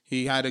Four.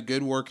 He had a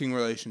good working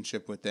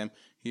relationship with them.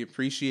 He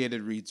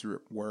appreciated Reed's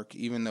work,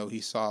 even though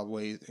he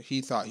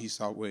thought he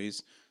saw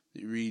ways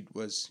that Reed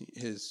was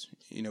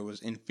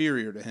was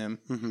inferior to him.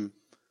 Mm-hmm.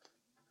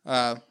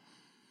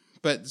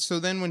 But so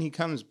then when he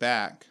comes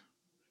back,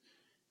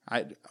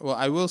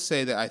 I will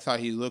say that I thought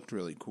he looked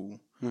really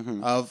cool.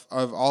 Mm-hmm. Of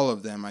all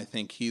of them, I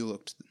think he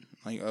looked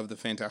like, of the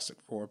Fantastic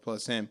Four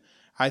plus him,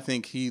 I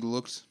think he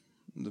looked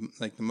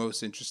the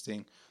most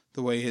interesting.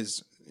 The way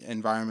his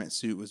environment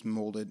suit was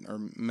molded or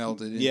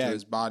melded into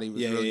his body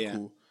was really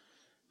cool.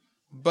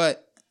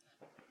 But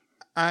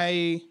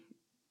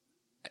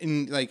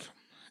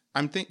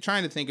I'm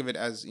trying to think of it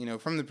as,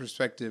 from the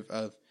perspective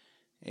of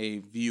a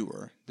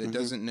viewer that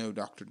doesn't know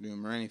Doctor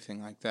Doom or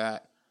anything like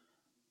that.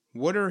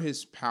 What are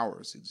his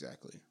powers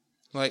exactly?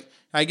 Like,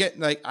 I get,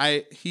 like,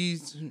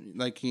 he's,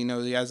 like, he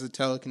has the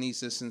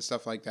telekinesis and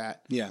stuff like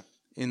that. Yeah.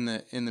 In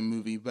the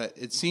movie, but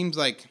it seems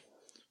like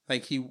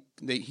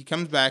he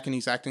comes back and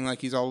he's acting like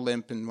he's all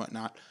limp and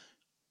whatnot.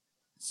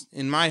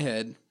 In my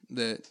head,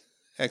 the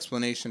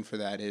explanation for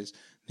that is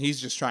he's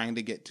just trying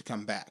to get to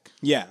come back.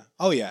 Yeah.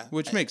 Oh yeah.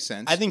 Which makes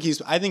sense. I think he's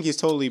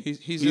totally.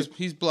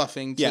 He's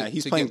bluffing.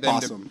 He's playing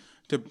possum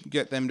to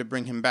get them to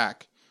bring him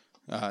back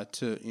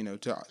to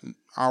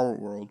our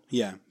world.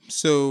 Yeah.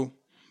 So,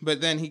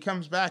 but then he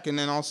comes back and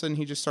then all of a sudden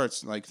he just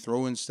starts like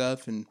throwing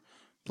stuff and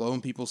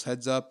blowing people's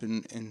heads up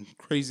and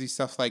crazy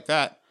stuff like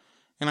that.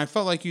 And I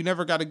felt like you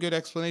never got a good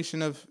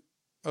explanation of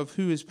what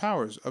his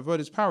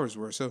powers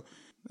were. So,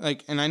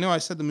 like, and I know I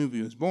said the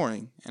movie was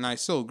boring, and I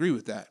still agree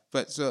with that.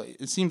 But so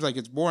it seems like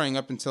it's boring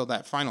up until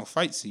that final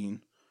fight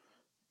scene.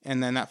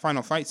 And then that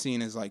final fight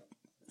scene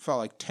felt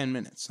like 10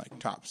 minutes, like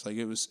tops. Like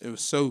it was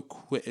so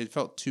quick. It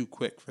felt too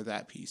quick for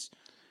that piece.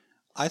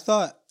 I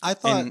thought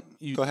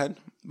go ahead.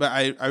 But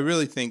I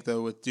really think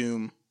though with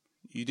Doom,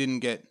 you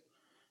didn't get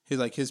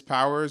his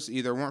powers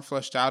either weren't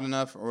fleshed out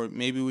enough, or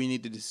maybe we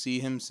needed to see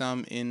him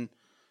some in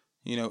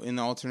the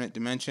alternate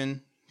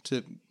dimension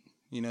to,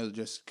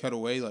 just cut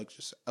away, like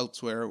just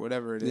elsewhere or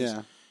whatever it is.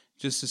 Yeah.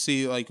 Just to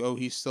see like, oh,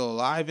 he's still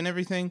alive and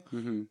everything.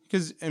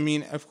 Because, I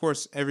mean, of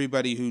course,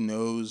 everybody who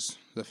knows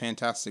the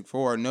Fantastic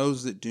Four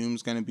knows that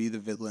Doom's going to be the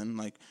villain.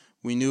 Like,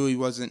 we knew he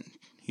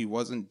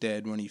wasn't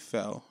dead when he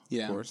fell,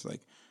 of course.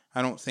 Like,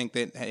 I don't think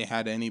that they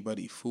had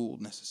anybody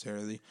fooled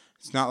necessarily.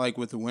 It's not like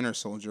with the Winter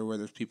Soldier where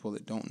there's people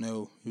that don't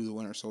know who the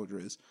Winter Soldier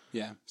is.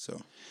 Yeah.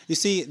 So you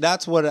see,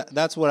 that's what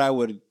I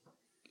would.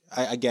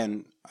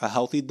 Again, a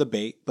healthy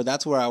debate, but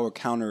that's where I would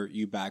counter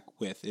you back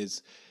with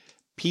is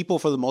people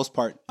for the most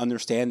part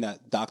understand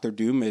that Doctor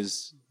Doom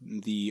is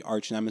the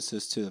arch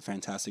nemesis to the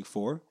Fantastic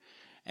Four,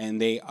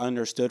 and they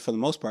understood for the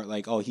most part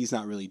like, oh, he's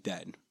not really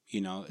dead.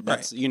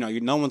 That's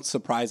right. No one's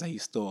surprised that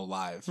he's still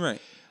alive.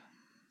 Right.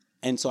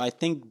 And so I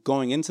think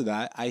going into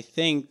that, I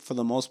think for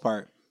the most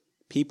part,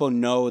 people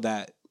know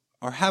that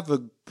or have a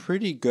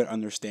pretty good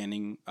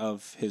understanding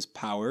of his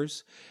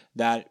powers,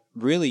 that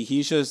really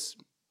he's just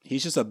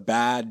a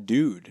bad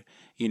dude,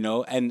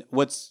 And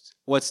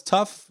what's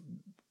tough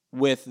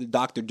with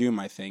Doctor Doom,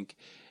 I think,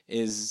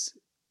 is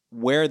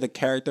where the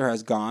character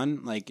has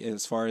gone, like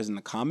as far as in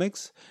the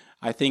comics.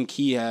 I think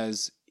he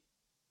has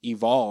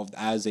evolved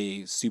as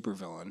a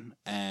supervillain,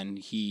 and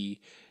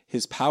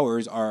his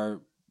powers are,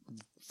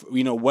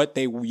 what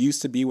they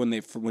used to be when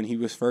he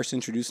was first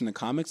introduced in the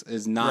comics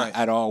is not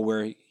at all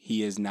where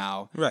he is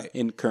now,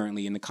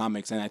 currently in the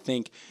comics. And I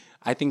think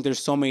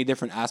there's so many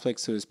different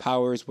aspects to his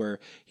powers where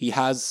he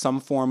has some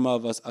form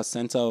of a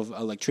sense of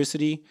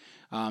electricity.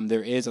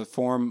 There is a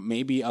form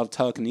maybe of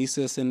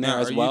telekinesis in there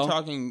as well. Are you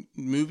talking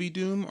movie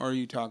Doom or are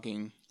you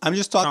talking? I'm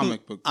just talking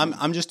comic book Doom?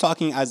 I'm just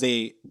talking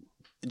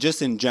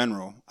just in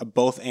general,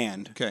 both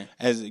and. Okay.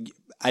 As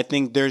I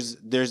think there's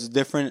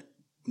different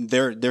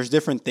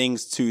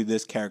things to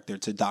this character,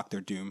 to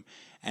Doctor Doom,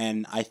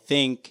 and I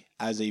think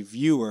as a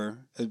viewer,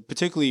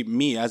 particularly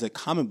me as a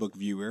comic book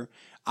viewer,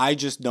 I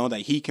just know that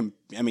he can.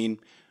 I mean,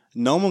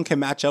 no one can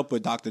match up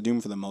with Doctor Doom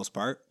for the most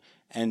part,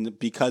 and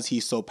because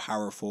he's so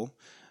powerful,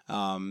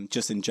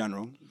 just in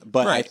general.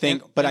 But I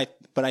think,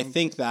 I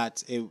think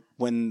that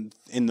when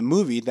in the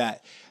movie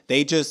that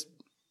they just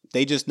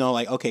know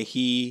like, okay,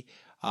 he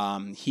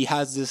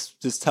has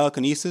this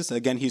telekinesis.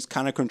 Again, he's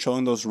kind of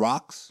controlling those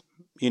rocks.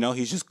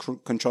 He's just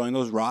controlling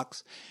those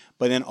rocks.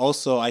 But then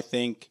also, I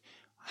think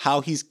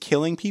how he's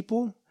killing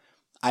people,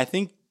 I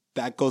think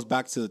that goes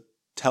back to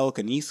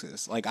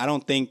telekinesis. Like, I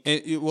don't think...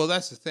 well,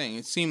 that's the thing.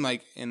 It seemed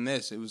like in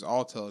this, it was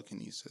all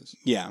telekinesis.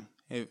 Yeah.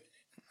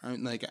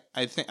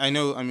 I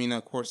know, I mean,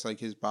 of course, like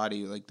his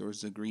body, like there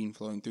was the green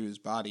flowing through his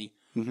body.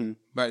 Mm-hmm.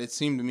 But it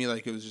seemed to me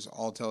like it was just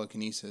all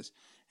telekinesis.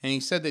 And he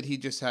said that he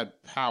just had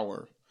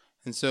power.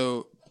 And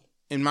so,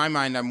 in my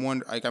mind, I'm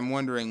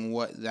wondering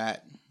what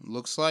that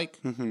looks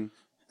like. Mm-hmm.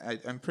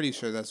 I'm pretty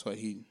sure that's what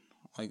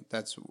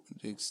that's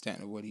the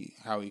extent of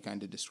how he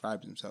kind of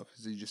describes himself,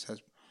 is he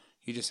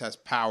just has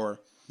power.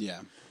 Yeah.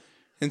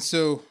 And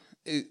so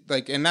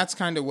and that's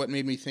kind of what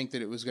made me think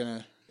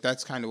that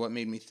that's kind of what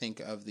made me think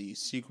of the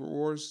Secret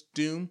Wars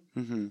Doom.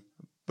 Mm-hmm.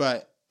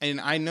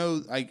 And I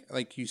know,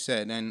 like you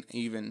said, and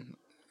even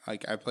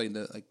like I played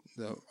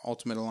the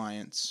Ultimate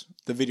Alliance,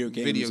 the video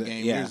game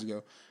years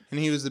ago, and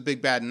he was the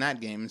big bad in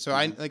that game. And so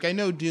mm-hmm. I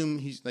know Doom.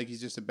 He's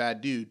just a bad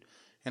dude.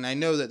 And I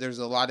know that there's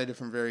a lot of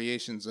different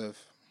variations of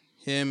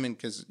him, and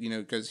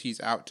because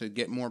he's out to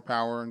get more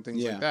power and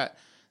things like that.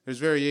 There's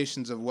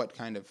variations of what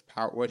kind of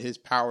power, what his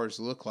powers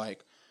look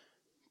like.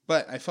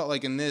 But I felt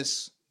like in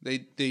this,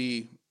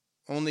 the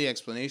only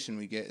explanation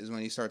we get is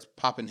when he starts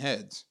popping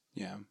heads.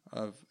 Yeah.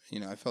 I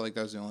felt like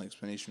that was the only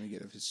explanation we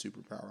get of his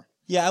superpower.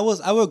 Yeah, I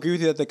will agree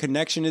with you that the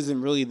connection isn't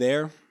really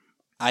there.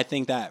 I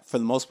think that for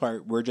the most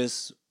part, we're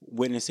just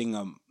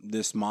witnessing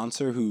this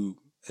monster who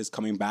is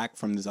coming back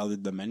from this other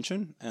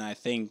dimension, and I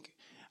think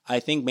I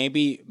think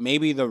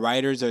maybe the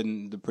writers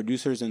and the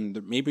producers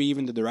and maybe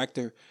even the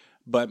director,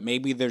 but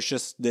maybe there's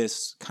just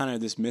this kind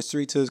of this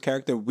mystery to his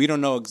character. We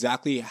don't know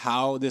exactly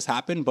how this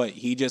happened, but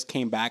he just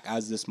came back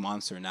as this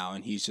monster now,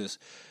 and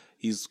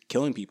he's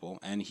killing people,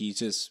 and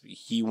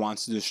he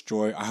wants to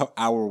destroy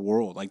our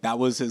world. Like, that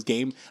was his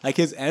game. Like,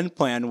 his end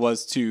plan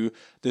was to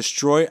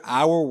destroy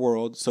our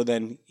world so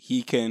then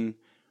he can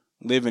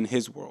live in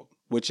his world,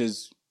 which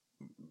is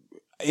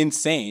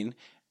insane,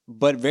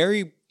 but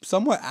very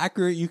somewhat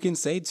accurate, you can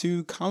say,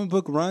 to comic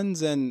book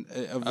runs and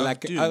of that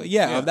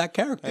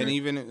character. And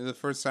even the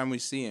first time we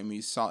see him,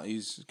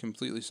 he's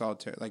completely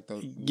solitary. Like,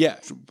 the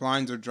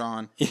blinds are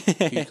drawn.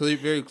 He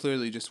very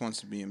clearly just wants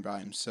to be by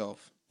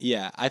himself.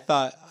 Yeah, I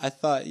thought,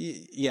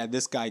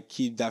 this guy,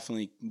 he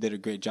definitely did a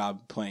great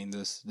job playing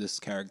this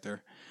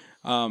character.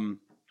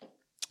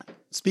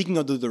 Speaking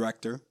of the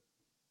director,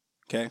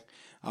 okay,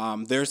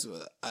 there's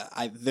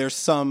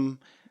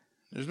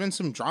been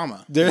some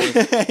drama. There's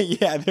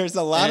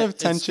a lot of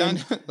tension.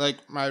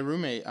 Like, my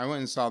roommate, I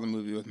went and saw the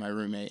movie with my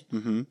roommate,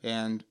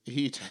 and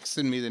he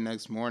texted me the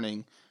next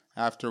morning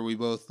after we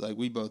both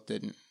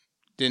didn't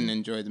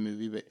enjoy the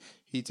movie, but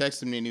he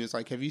texted me and he was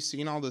like, "Have you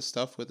seen all this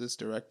stuff with this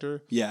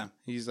director?" Yeah.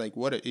 He's like,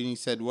 and he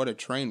said, "What a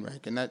train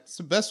wreck." And that's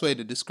the best way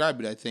to describe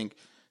it, I think.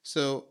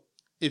 So,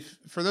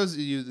 for those of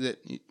you that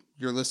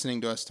you're listening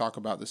to us talk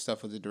about the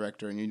stuff with the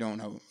director and you don't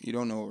know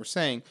what we're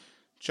saying,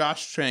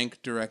 Josh Trank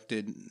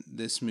directed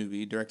this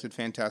movie, directed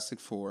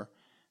Fantastic Four.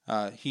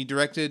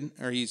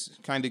 He's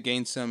kind of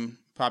gained some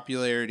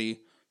popularity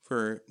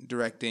for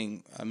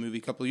directing a movie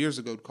a couple of years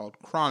ago called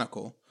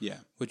Chronicle. Yeah.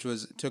 Which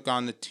took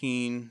on the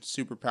teen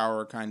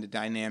superpower kind of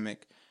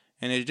dynamic.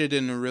 And it did it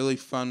in a really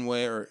fun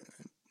way, or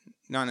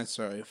not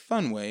necessarily a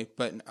fun way,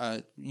 but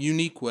a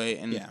unique way.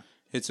 And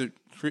it's a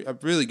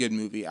really good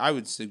movie. I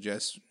would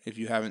suggest, if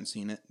you haven't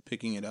seen it,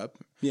 picking it up.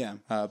 Yeah.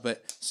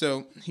 But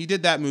so he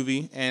did that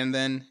movie, and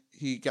then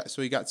he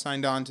got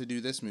signed on to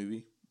do this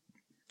movie.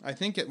 I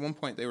think at one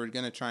point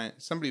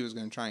somebody was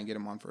going to try and get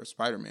him on for a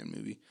Spider-Man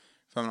movie,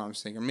 if I'm not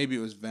mistaken. Maybe it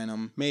was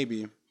Venom.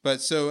 Maybe.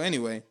 But so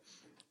anyway,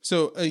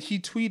 he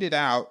tweeted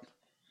out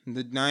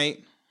the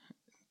night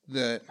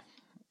that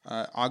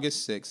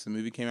August 6th, the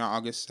movie came out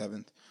August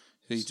 7th.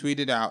 So he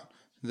tweeted out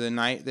the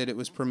night that it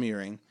was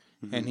premiering,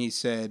 and he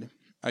said,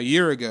 "A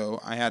year ago,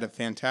 I had a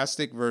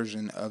fantastic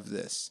version of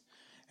this,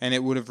 and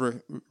it would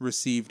have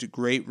received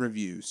great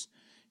reviews.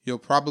 You'll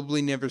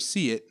probably never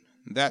see it.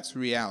 That's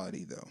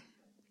reality, though."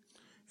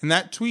 And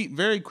that tweet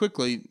very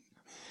quickly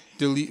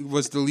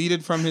was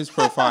deleted from his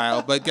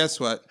profile. But guess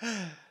what?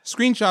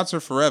 Screenshots are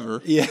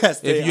forever.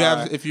 Yes,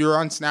 if you're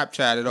on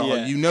Snapchat at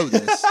all, you know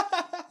this.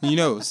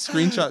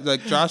 Screenshot,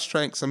 like Josh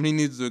Trank. Somebody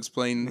needs to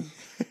explain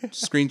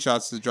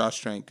screenshots to Josh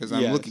Trank, because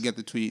I'm looking at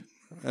the tweet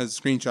as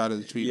a screenshot of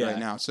the tweet right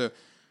now. So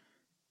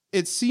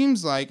it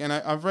seems like, and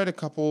I've read a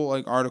couple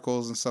like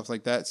articles and stuff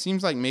like that. It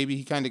seems like maybe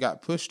he kind of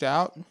got pushed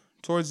out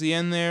towards the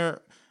end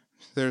there.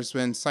 There's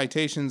been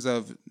citations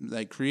of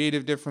like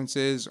creative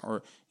differences,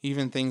 or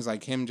even things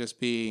like him just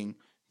being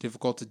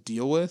difficult to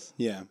deal with.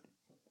 Yeah.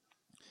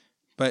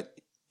 But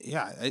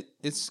yeah,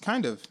 it's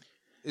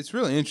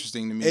really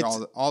interesting to me,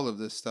 all of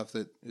this stuff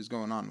that is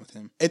going on with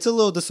him. It's a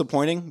little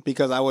disappointing,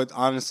 because I would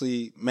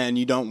honestly, man,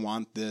 you don't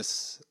want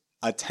this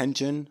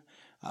attention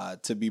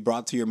to be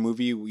brought to your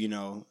movie.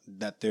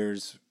 That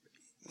there's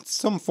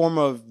some form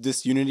of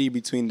disunity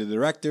between the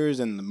directors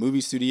and the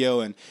movie studio,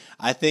 and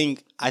I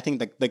think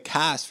the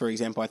cast, for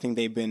example, I think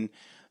they've been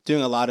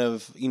doing a lot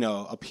of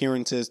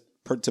appearances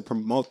to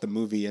promote the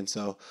movie, and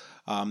so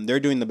they're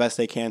doing the best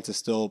they can to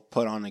still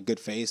put on a good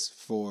face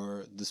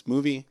for this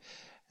movie,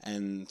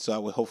 and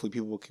so hopefully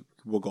people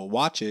will go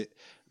watch it.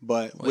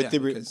 But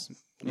because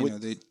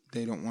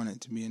they don't want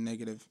it to be a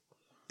negative.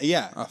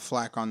 Yeah, a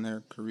flack on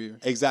their career.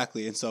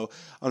 Exactly, and so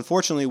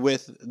unfortunately,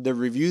 with the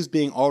reviews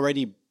being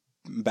already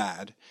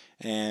bad,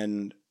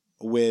 and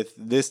with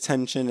this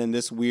tension and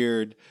this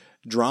weird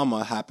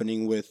drama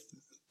happening with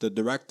the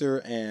director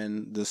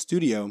and the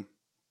studio,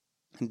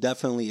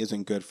 definitely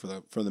isn't good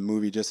for the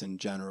movie just in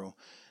general.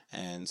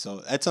 And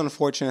so it's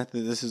unfortunate that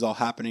this is all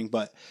happening,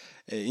 but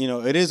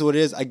it is what it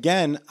is.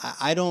 Again,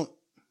 I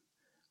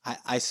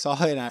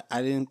saw it and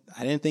I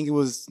didn't think it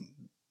was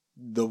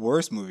the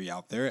worst movie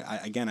out there.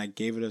 I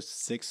gave it a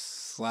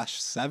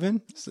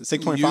 6/7,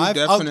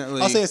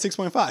 6.5. I'll say a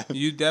 6.5.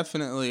 You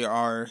definitely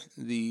are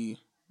the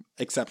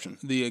exception.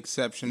 The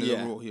exception to the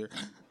rule here.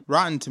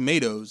 Rotten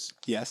Tomatoes.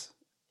 Yes.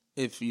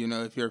 If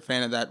you're a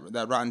fan of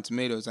that Rotten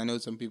Tomatoes, I know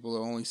some people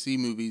only see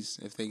movies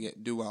if they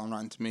do well on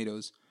Rotten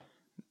Tomatoes.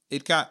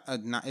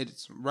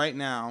 It's right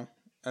now,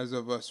 as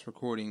of us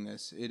recording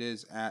this, it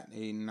is at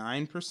a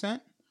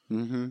 9%.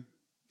 Mm-hmm.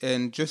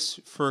 And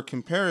just for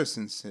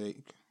comparison's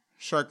sake,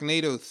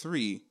 Sharknado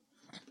 3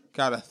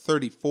 got a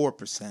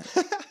 34%.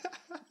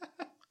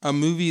 A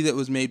movie that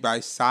was made by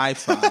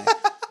Sci-Fi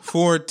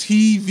for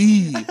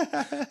TV,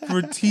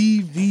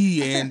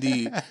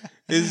 Andy,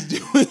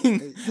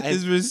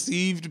 is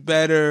received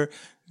better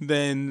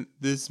than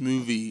this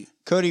movie.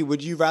 Cody,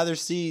 would you rather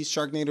see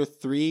Sharknado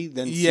 3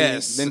 than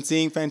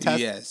seeing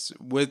Fantastic? Yes,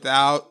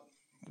 without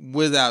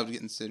without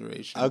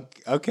consideration.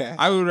 Okay.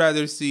 I would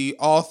rather see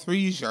all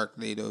 3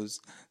 Sharknadoes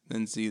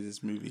than see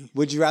this movie.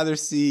 Would you rather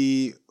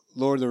see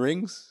Lord of the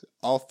Rings,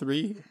 all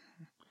 3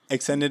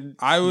 extended?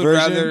 I would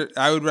version?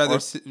 rather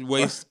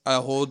waste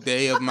a whole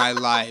day of my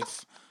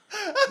life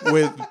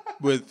with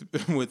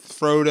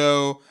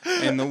Frodo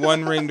and the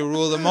One Ring to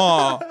rule them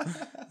all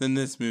than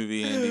this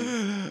movie,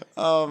 Andy.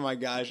 Oh my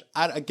gosh!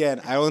 I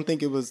don't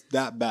think it was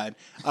that bad.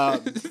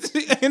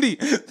 Andy,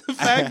 the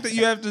fact that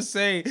you have to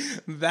say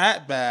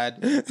that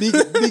bad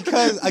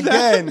because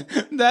again,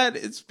 that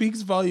it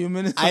speaks volume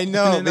in I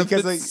know in and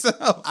because of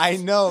itself. I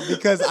know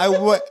because I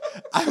went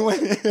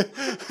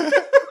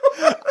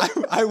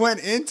I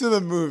went into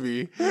the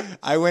movie.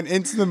 I went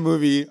into the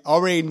movie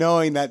already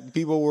knowing that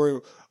people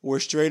were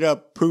straight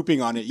up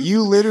pooping on it.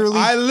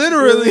 I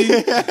literally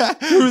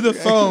through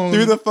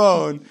the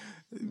phone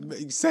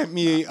sent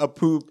me a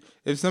poop.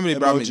 If somebody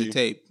brought me the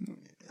tape,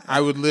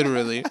 I would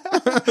literally.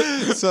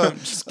 So I'm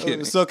just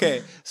kidding. So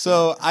okay.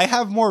 So I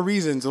have more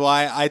reasons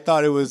why I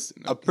thought it was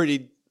a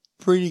pretty.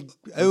 It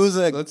was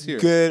a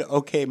good,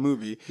 okay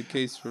movie. The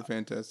case for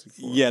Fantastic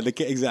Four. Yeah,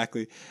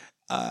 exactly.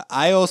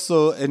 I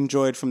also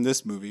enjoyed from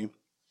this movie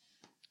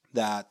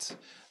that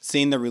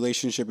seeing the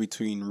relationship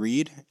between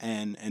Reed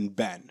and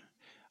Ben.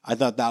 I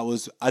thought that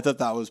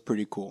was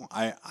pretty cool.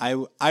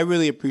 I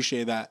really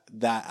appreciate that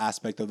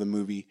aspect of the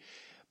movie.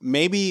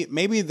 Maybe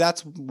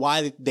that's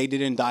why they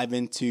didn't dive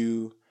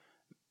into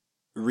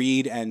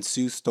Reed and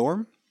Sue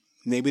Storm.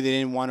 Maybe they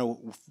didn't want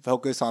to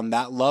focus on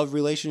that love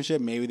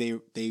relationship. Maybe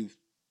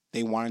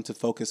they wanted to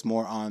focus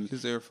more on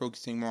because they were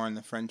focusing more on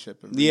the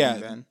friendship of Reed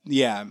and Ben.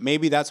 Yeah,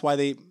 maybe that's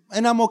why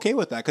and I'm okay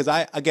with that because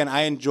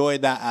I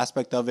enjoyed that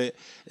aspect of it.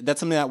 That's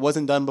something that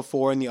wasn't done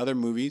before in the other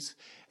movies,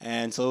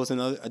 and so it was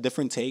a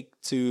different take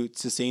to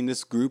seeing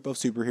this group of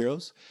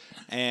superheroes.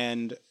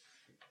 And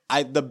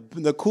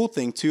the cool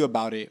thing too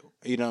about it,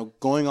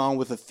 going on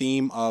with a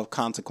theme of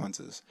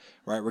consequences,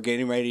 right? We're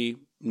getting ready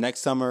next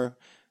summer,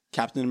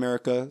 Captain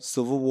America,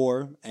 Civil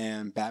War,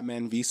 and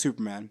Batman v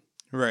Superman.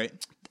 Right.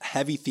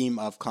 Heavy theme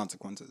of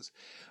consequences.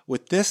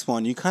 With this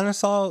one, you kind of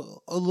saw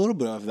a little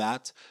bit of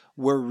that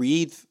where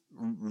Reed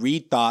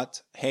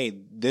thought, hey,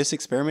 this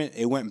experiment,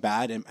 it went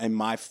bad and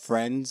my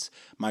friends,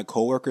 my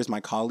coworkers,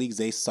 my colleagues,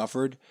 they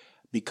suffered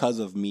because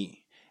of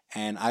me.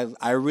 And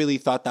I really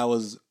thought that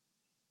was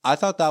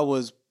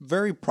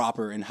very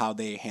proper in how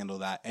they handle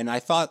that. And I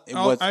thought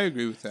I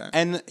agree with that.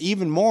 And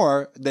even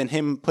more than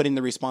him putting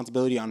the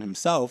responsibility on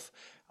himself,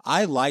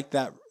 I like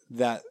that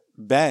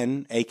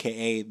Ben,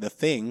 aka the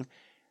Thing,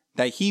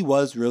 that he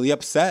was really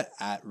upset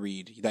at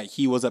Reed, that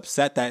he was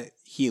upset that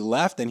he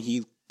left and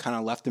he kind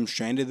of left him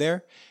stranded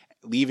there,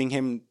 leaving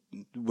him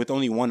with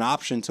only one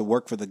option to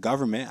work for the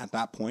government at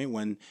that point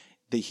when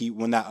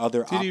that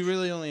other Did he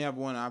really only have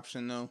one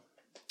option though?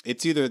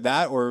 It's either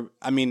that or,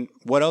 I mean,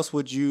 what else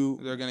would you...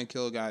 They're going to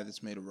kill a guy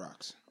that's made of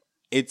rocks.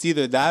 It's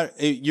either that,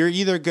 you're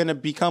either going to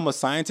become a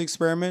science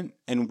experiment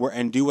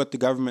and do what the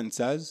government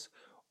says,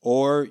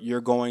 or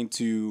you're going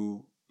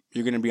to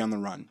be on the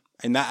run.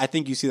 And that, I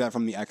think you see that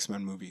from the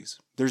X-Men movies.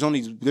 There's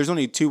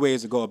only 2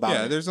 ways to go about it.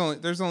 Yeah, there's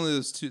only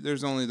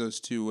those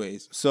two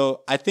ways.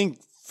 So I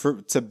think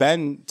to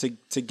Ben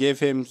to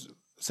give him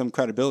some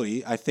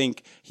credibility, I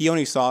think he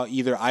only saw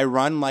either I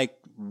run like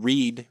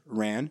Reed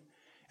ran,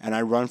 and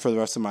I run for the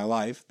rest of my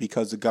life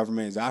because the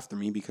government is after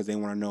me because they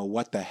want to know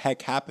what the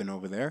heck happened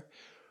over there,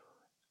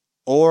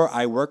 or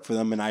I work for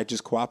them and I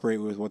just cooperate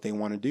with what they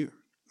want to do.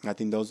 I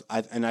think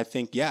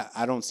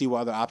I don't see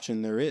what other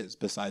option there is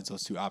besides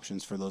those 2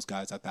 options for those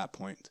guys at that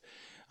point.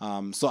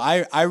 So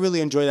I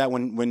really enjoy that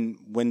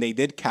when they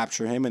did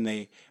capture him and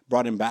they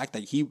brought him back,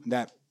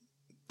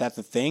 that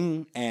the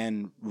Thing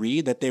and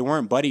Reed, that they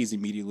weren't buddies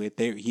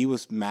immediately. He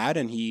was mad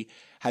and he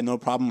had no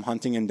problem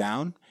hunting him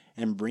down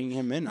and bringing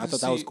him in. I thought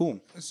that was cool.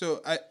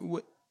 So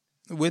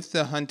with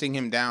the hunting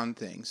him down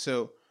thing,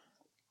 so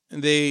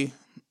the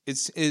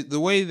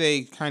way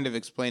they kind of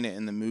explain it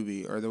in the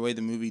movie, or the way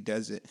the movie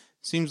does it,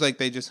 seems like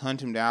they just hunt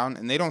him down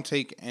and they don't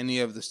take any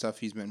of the stuff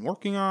he's been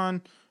working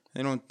on.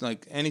 They don't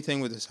like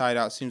anything with his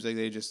hideout. Seems like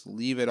they just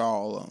leave it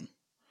all alone,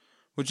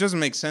 which doesn't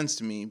make sense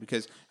to me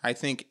because I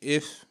think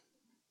if,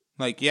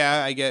 like,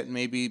 yeah, I get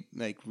maybe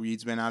like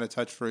Reed's been out of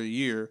touch for a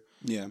year.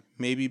 Yeah.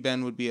 Maybe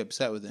Ben would be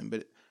upset with him,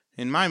 but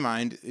in my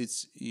mind,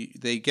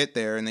 they get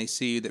there and they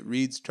see that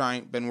Reed's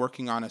been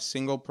working on a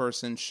single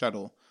person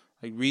shuttle.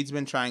 Like Reed's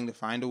been trying to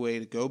find a way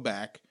to go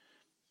back.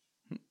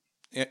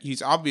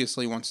 He's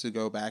obviously wants to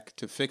go back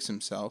to fix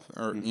himself,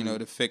 or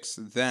to fix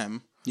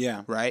them.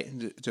 Yeah.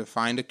 Right. To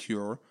find a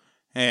cure,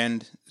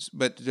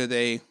 but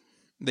they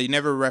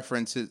never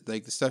reference it,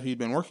 like the stuff he'd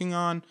been working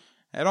on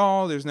at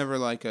all. There's never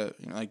like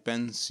like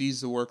Ben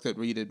sees the work that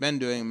Reed had been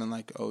doing and been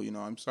like, oh,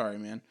 I'm sorry,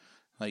 man.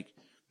 Like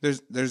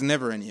there's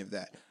never any of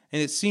that.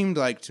 And it seemed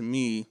like to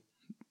me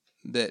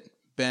that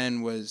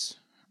Ben was,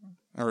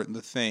 or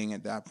the Thing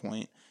at that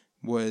point,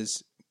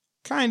 was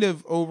kind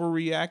of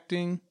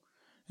overreacting.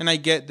 And I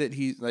get that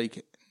he's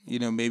like,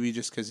 maybe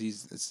just because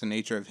it's the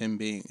nature of him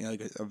being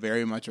like a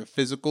very much a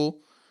physical,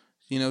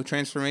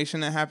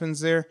 transformation that happens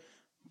there.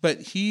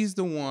 But he's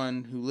the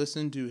one who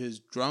listened to his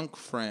drunk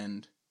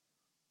friend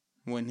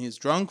when his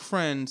drunk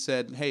friend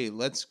said, "Hey,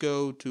 let's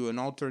go to an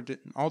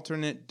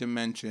alternate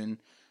dimension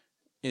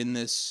in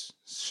this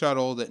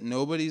shuttle that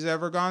nobody's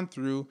ever gone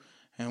through,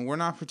 and we're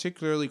not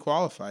particularly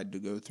qualified to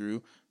go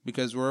through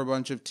because we're a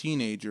bunch of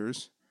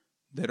teenagers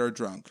that are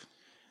drunk."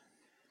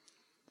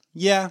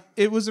 Yeah.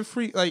 It was a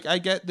free, like, I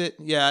get that,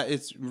 yeah,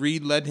 it's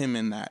Reed led him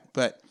in that,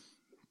 but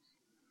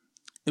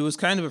it was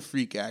kind of a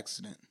freak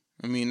accident.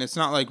 I mean, it's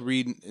not like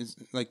Reed is,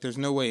 like, there's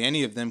no way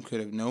any of them could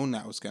have known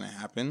that was going to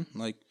happen.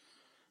 Like,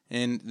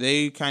 and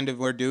they kind of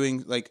were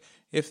doing, like,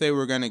 if they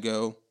were going to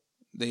go,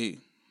 they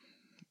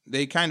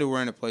kind of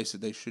were in a place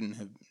that they shouldn't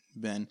have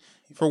been.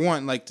 For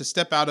one, like, to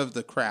step out of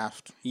the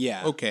craft.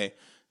 Yeah. Okay.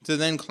 To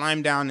then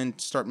climb down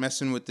and start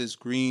messing with this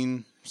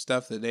green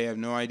stuff that they have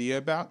no idea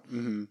about.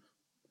 Mm-hmm.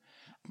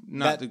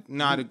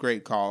 Not a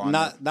great call on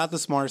not the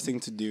smartest thing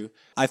to do.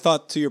 I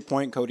thought, to your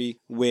point, Cody,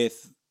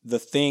 with the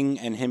Thing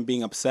and him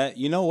being upset,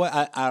 you know what?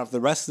 Out of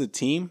the rest of the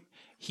team,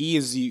 he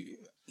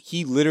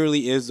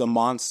literally is a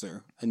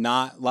monster, and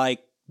not like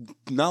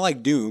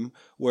Doom,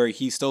 where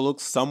he still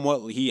looks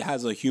somewhat. He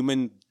has a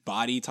human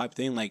body type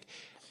thing. Like,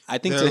 I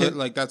think to him,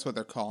 like that's what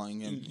they're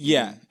calling him.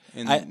 Yeah.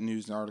 In the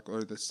news article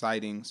or the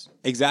sightings.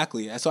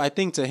 Exactly. So I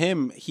think to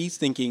him, he's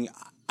thinking,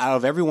 out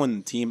of everyone in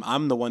the team,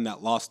 I'm the one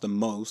that lost the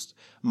most.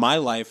 My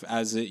life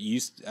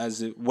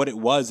what it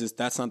was is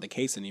that's not the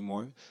case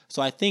anymore.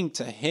 So I think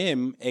to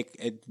him,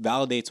 it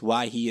validates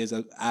why he is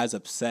as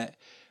upset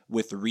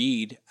with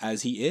Reed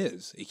as he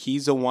is.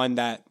 He's the one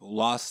that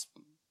lost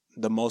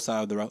the most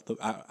out of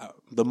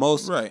the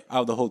most right.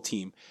 out of the whole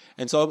team.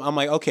 And so I'm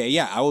like, okay,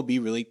 yeah, I would be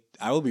really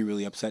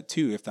upset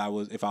too if I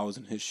was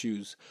in his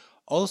shoes.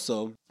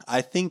 Also,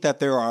 I think that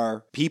there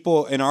are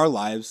people in our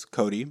lives,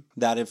 Cody,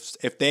 that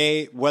if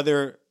they,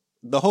 whether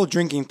the whole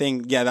drinking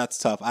thing, yeah, that's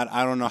tough.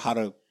 I don't know how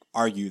to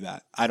argue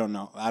that. I don't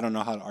know how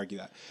to argue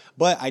that.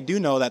 But I do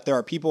know that there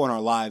are people in our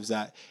lives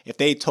that if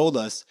they told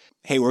us,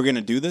 hey, we're going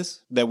to do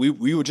this, that we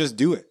would just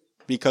do it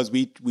because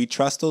we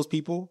trust those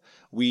people.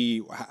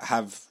 We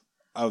have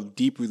a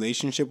deep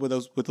relationship with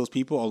those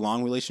people, a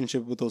long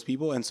relationship with those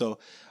people. And so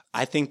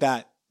I think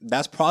that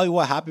that's probably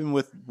what happened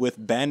with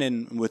Ben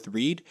and with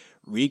Reed.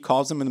 Reed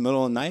calls him in the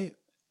middle of the night.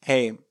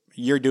 Hey,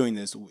 you're doing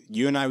this.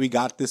 You and I, we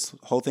got this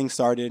whole thing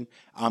started.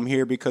 I'm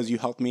here because you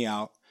helped me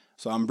out.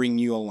 So I'm bringing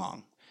you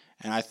along.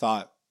 And I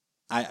thought,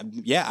 I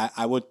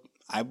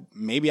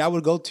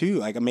would go too.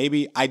 Like,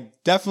 maybe I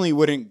definitely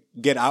wouldn't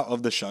get out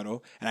of the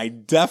shuttle, and I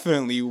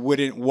definitely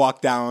wouldn't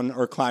walk down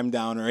or climb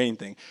down or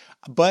anything.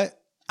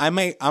 But I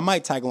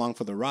might tag along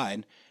for the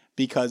ride,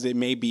 because it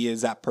may be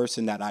is that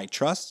person that I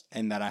trust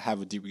and that I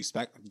have a deep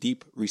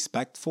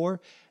respect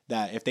for,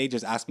 that if they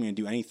just ask me to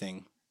do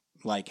anything,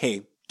 like,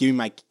 hey, give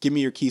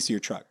me your keys to your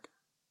truck,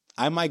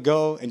 I might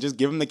go and just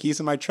give them the keys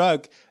to my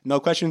truck, no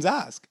questions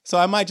asked. So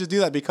I might just do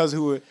that because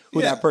who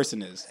that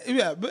person is.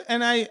 Yeah, but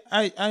and I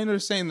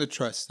understand the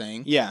trust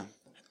thing. Yeah.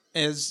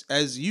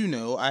 As you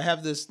know, I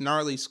have this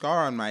gnarly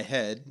scar on my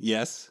head.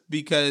 Yes.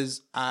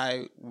 Because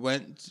I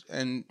went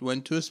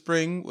to a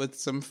spring with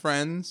some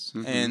friends,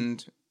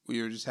 and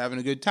we were just having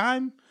a good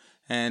time,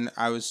 and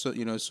I was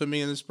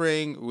swimming in the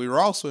spring. We were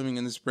all swimming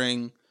in the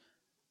spring.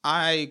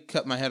 I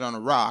cut my head on a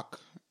rock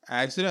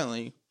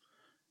accidentally,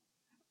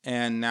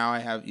 and now I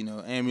have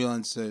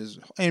ambulance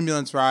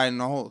ride and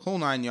the whole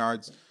 9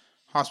 yards,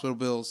 hospital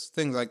bills,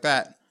 things like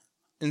that.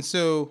 And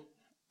so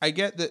I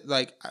get that,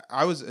 like,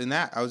 I was in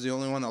that. I was the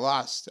only one that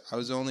lost. I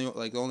was the only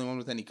one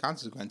with any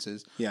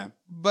consequences. Yeah.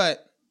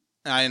 But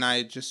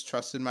I just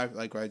trusted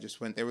I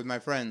just went there with my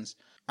friends.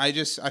 I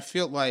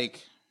feel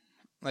like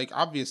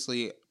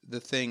obviously the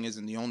Thing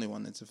isn't the only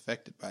one that's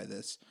affected by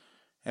this.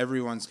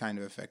 Everyone's kind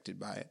of affected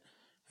by it.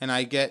 And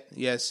I get,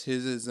 yes,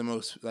 his is the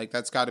most,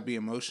 that's got to be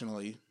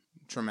emotionally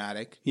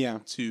traumatic. Yeah.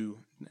 To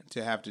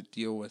have to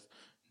deal with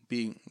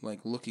being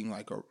looking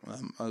like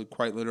a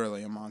quite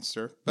literally a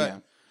monster. But yeah.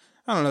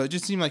 I don't know. It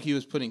just seemed like he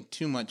was putting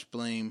too much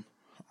blame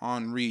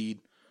on Reed,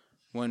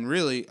 when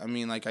really, I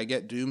mean, I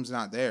get Doom's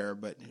not there,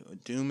 but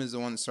Doom is the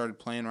one that started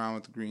playing around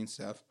with the green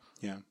stuff.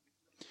 Yeah.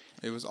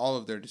 It was all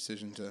of their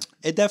decision to.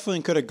 It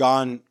definitely could have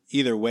gone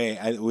either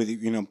way with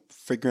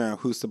figuring out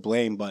who's to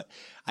blame, but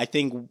I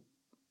think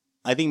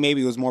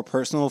maybe it was more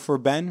personal for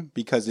Ben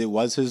because it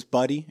was his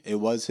buddy, it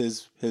was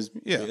his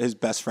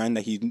best friend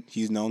that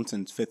he's known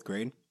since 5th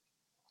grade,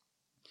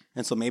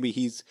 and so maybe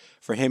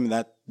for him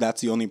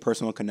that's the only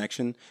personal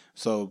connection.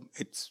 So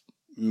it's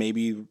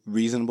maybe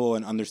reasonable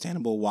and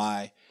understandable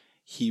why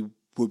he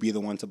would be the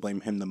one to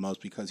blame him the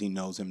most, because he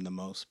knows him the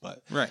most.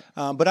 But right.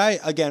 But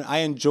I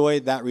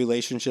enjoyed that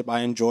relationship.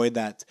 I enjoyed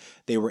that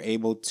we were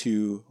able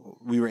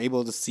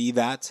to see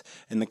that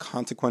and the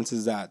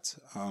consequences that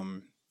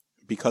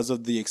because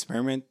of the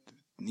experiment,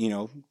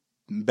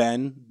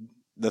 Ben,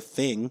 the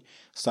Thing,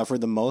 suffered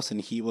the most, and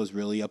he was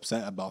really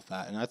upset about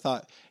that. And I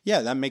thought,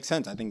 yeah, that makes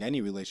sense. I think any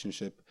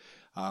relationship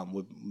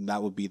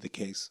would be the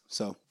case.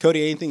 So,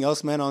 Cody, anything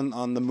else, man,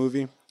 on the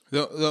movie?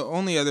 The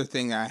only other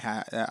thing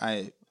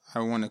I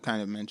want to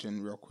kind of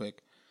mention real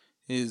quick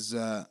is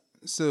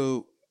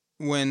so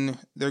when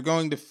they're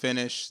going to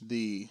finish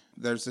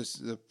there's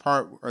the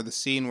part or the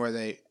scene where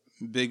the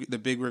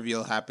big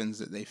reveal happens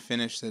that they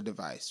finish the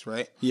device,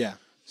 right? Yeah.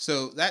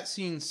 So that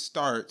scene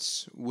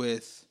starts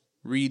with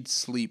Reed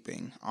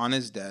sleeping on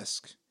his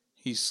desk.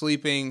 He's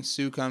sleeping.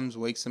 Sue comes,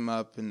 wakes him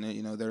up, and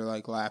they're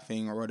like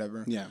laughing or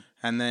whatever. Yeah.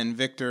 And then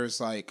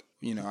Victor's like,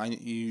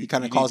 he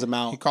kind of calls him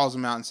out. He calls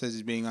him out and says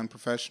he's being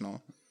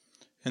unprofessional.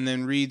 And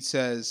then Reed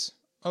says,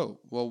 "Oh,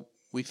 well,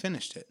 we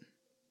finished it."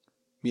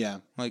 Yeah.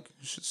 Like,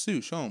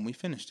 Sue, show him we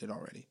finished it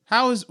already.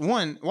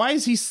 Why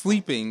is he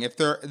sleeping if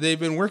they've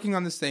been working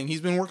on this thing?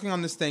 He's been working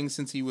on this thing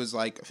since he was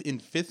like in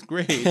 5th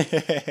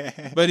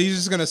grade. But he's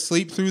just going to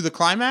sleep through the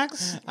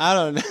climax? I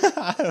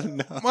don't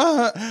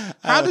know.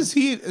 How does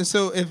he?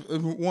 So if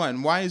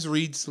one, why is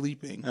Reed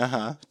sleeping?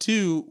 Uh-huh.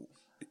 2,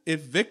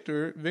 if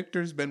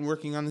Victor's been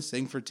working on this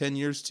thing for 10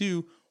 years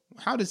too,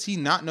 how does he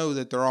not know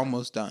that they're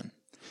almost done?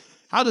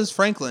 How does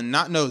Franklin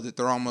not know that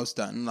they're almost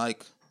done?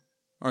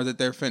 Or that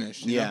they're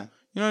finished? You know?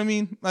 You know what I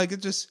mean? Like, I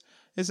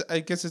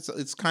guess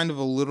it's kind of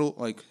a little,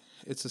 like,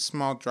 it's a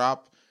small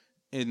drop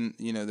in,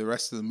 the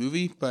rest of the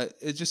movie, but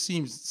it just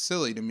seems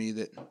silly to me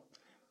that.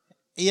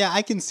 Yeah,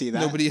 I can see that.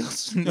 Nobody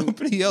else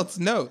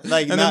knows.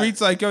 Like, and then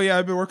Reed's like, "Oh yeah,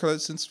 I've been working on it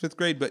since 5th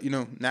grade, but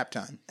nap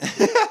time.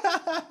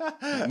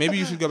 Maybe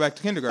you should go back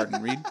to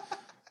kindergarten, Reed."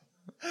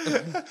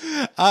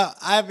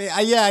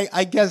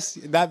 I guess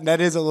that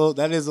is a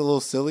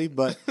little silly,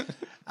 but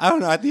I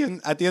don't know. At the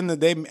end of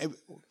the day,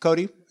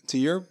 Cody,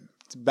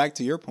 back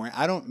to your point,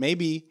 I don't,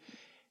 maybe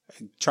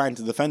trying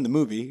to defend the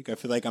movie, I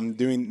feel like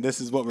this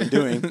is what we're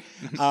doing.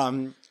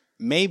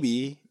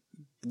 Maybe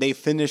they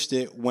finished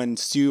it when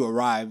Sue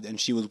arrived and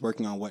she was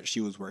working on what she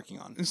was working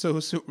on.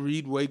 So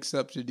Reed wakes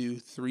up to do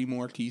 3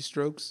 more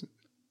keystrokes?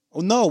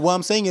 Well, no, what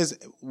I'm saying is,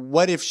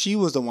 what if she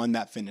was the one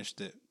that finished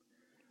it?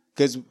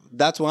 Because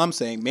that's what I'm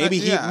saying. Maybe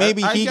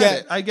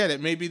I get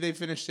it. Maybe they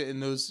finished it in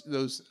those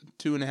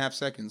 2.5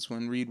 seconds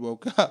when Reed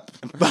woke up.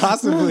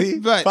 Possibly.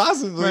 But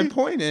possibly. My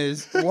point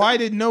is, why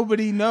did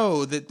nobody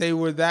know that they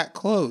were that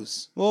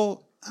close?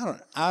 Well, I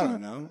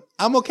don't know.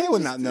 I'm okay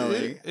with not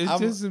knowing. It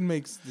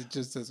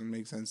just doesn't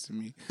make sense to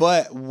me.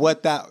 But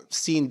what that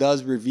scene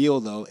does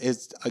reveal, though,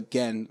 is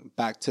again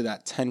back to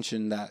that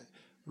tension that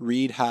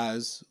Reed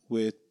has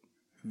with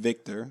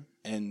Victor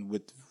and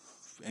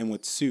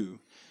with Sue.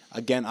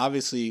 Again,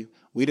 obviously,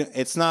 they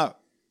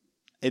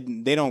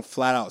don't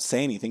flat out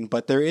say anything,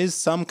 but there is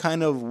some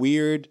kind of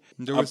weird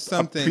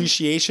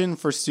appreciation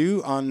for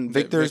Sue on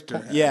Victor's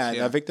point.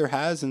 That Victor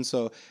has, and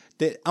so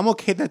I'm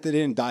okay that they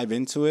didn't dive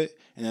into it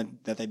and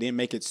that they didn't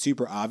make it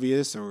super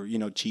obvious or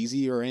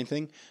cheesy or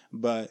anything.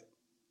 But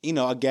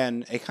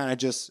again, it kind of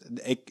just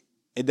it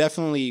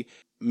definitely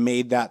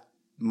made that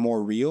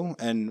more real,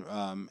 and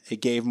it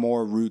gave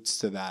more roots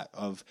to that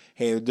of,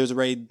 hey, there's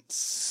already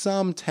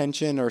some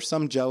tension or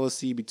some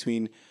jealousy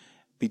between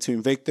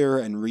Victor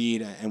and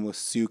Reed, and with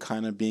Sue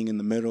kind of being in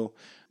the middle.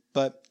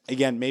 But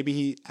again,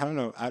 maybe I don't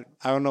know. I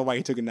don't know why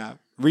he took a nap.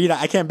 Reed,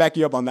 I can't back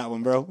you up on that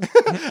one, bro.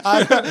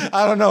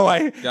 I don't know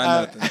why.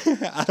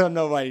 I don't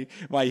know why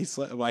he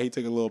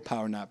took a little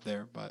power nap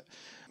there, but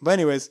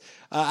anyways,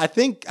 I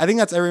think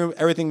that's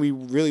everything we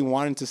really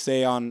wanted to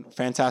say on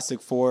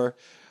Fantastic Four.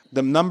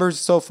 The numbers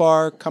so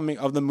far coming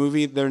of the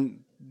movie, they're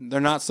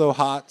not so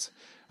hot.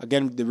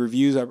 Again, the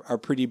reviews are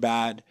pretty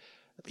bad.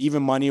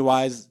 Even money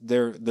wise,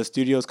 the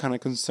studio's kind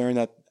of concerned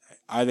that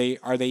are they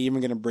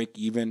even going to break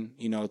even?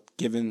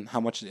 Given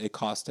how much it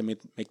costs to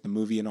make the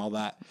movie and all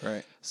that.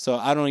 Right. So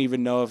I don't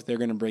even know if they're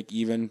going to break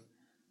even.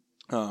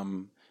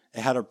 It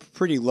had a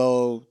pretty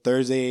low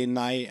Thursday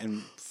night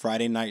and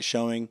Friday night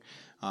showing.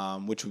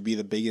 Which would be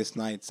the biggest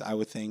nights, I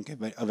would think,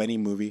 of any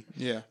movie.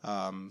 Yeah.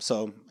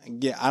 So,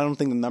 yeah, I don't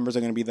think the numbers are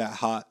going to be that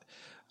hot.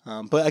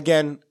 But,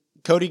 again,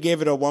 Cody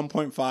gave it a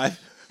 1.5.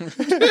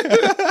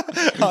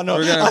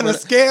 on a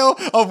scale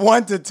of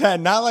 1 to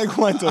 10, not like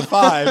 1 to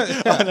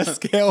 5. On a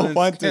scale of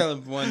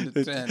 1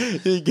 to 10.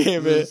 He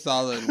gave it a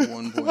solid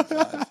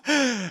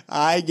 1.5.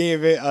 I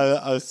gave it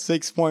a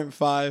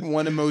 6.5.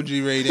 One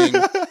emoji rating.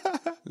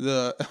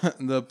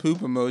 The poop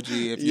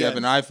emoji if you have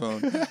an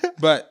iPhone.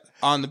 But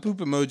on the poop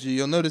emoji,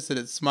 you'll notice that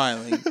it's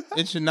smiling.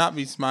 It should not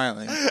be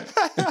smiling.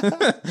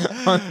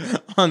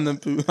 on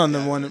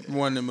the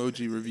one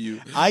emoji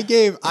review.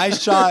 I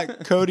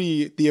shot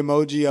Cody the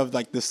emoji of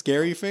like the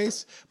scary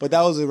face, but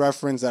that was a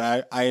reference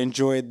that I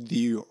enjoyed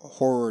the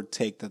horror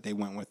take that they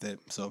went with it.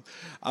 So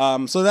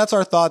that's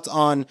our thoughts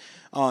on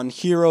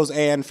Heroes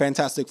and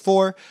Fantastic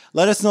Four.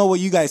 Let us know what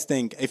you guys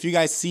think. If you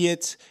guys see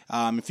it,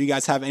 if you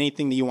guys have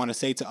anything that you want to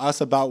say to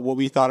us about what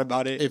we thought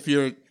about it. If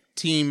you're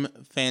Team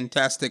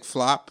Fantastic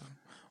Flop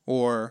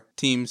or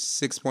Team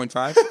 6.5.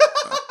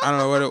 I don't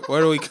know what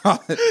do we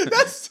call it.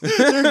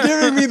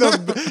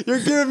 You're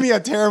giving me a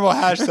terrible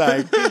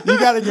hashtag. You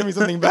got to give me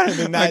something better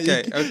than that.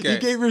 Okay. You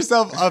gave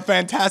yourself a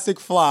fantastic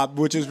flop,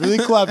 which is really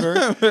clever,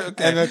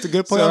 and that's a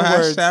good play on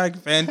words. Hashtag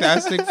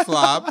fantastic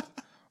flop,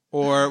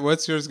 or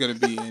what's yours gonna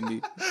be,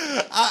 Andy?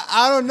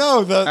 I don't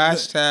know.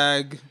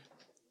 Hashtag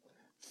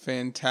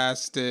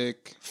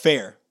fantastic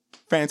fair.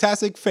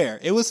 Fantastic fair.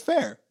 It was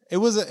fair. It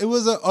was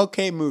a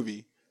okay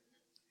movie.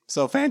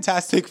 So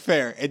Fantastic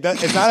Fair. It's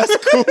not as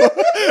cool.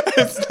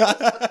 It's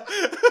not.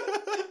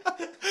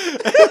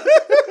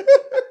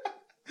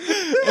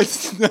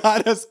 It's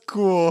not as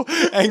cool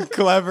and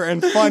clever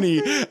and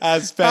funny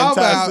as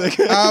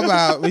Fantastic. How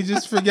about we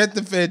just forget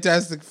the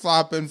Fantastic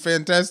Flop and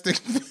Fantastic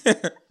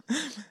Fair?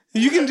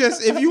 You can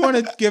just, if you want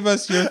to give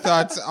us your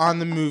thoughts on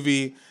the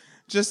movie,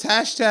 just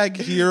hashtag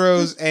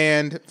Heroes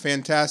and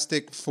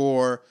Fantastic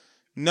Four,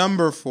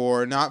 number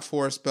 4, not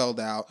 4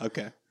 spelled out.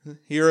 Okay.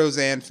 Heroes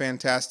and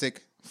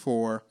Fantastic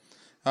Four.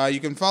 You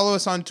can follow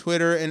us on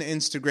Twitter and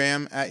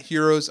Instagram at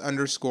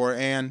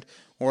heroes_and,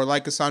 or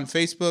like us on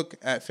Facebook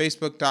at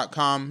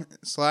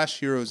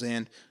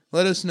facebook.com/heroesand.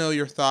 Let us know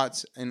your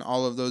thoughts in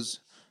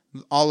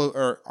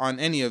on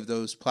any of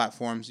those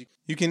platforms.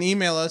 You can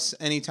email us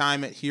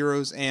anytime at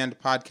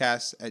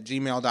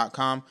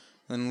heroesandpodcasts@gmail.com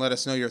and let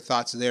us know your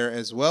thoughts there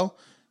as well.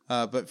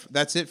 But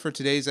that's it for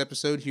today's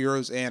episode,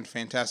 Heroes and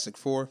Fantastic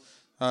Four.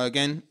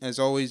 Again, as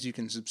always, you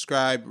can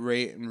subscribe,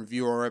 rate, and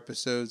review our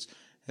episodes.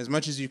 As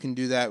much as you can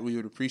do that, we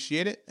would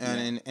appreciate it.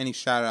 And any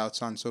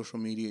shout-outs on social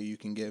media you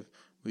can give,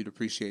 we'd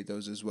appreciate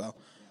those as well.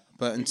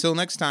 But until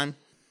next time,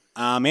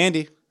 I'm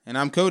Andy. And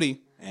I'm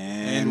Cody.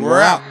 And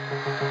we're out.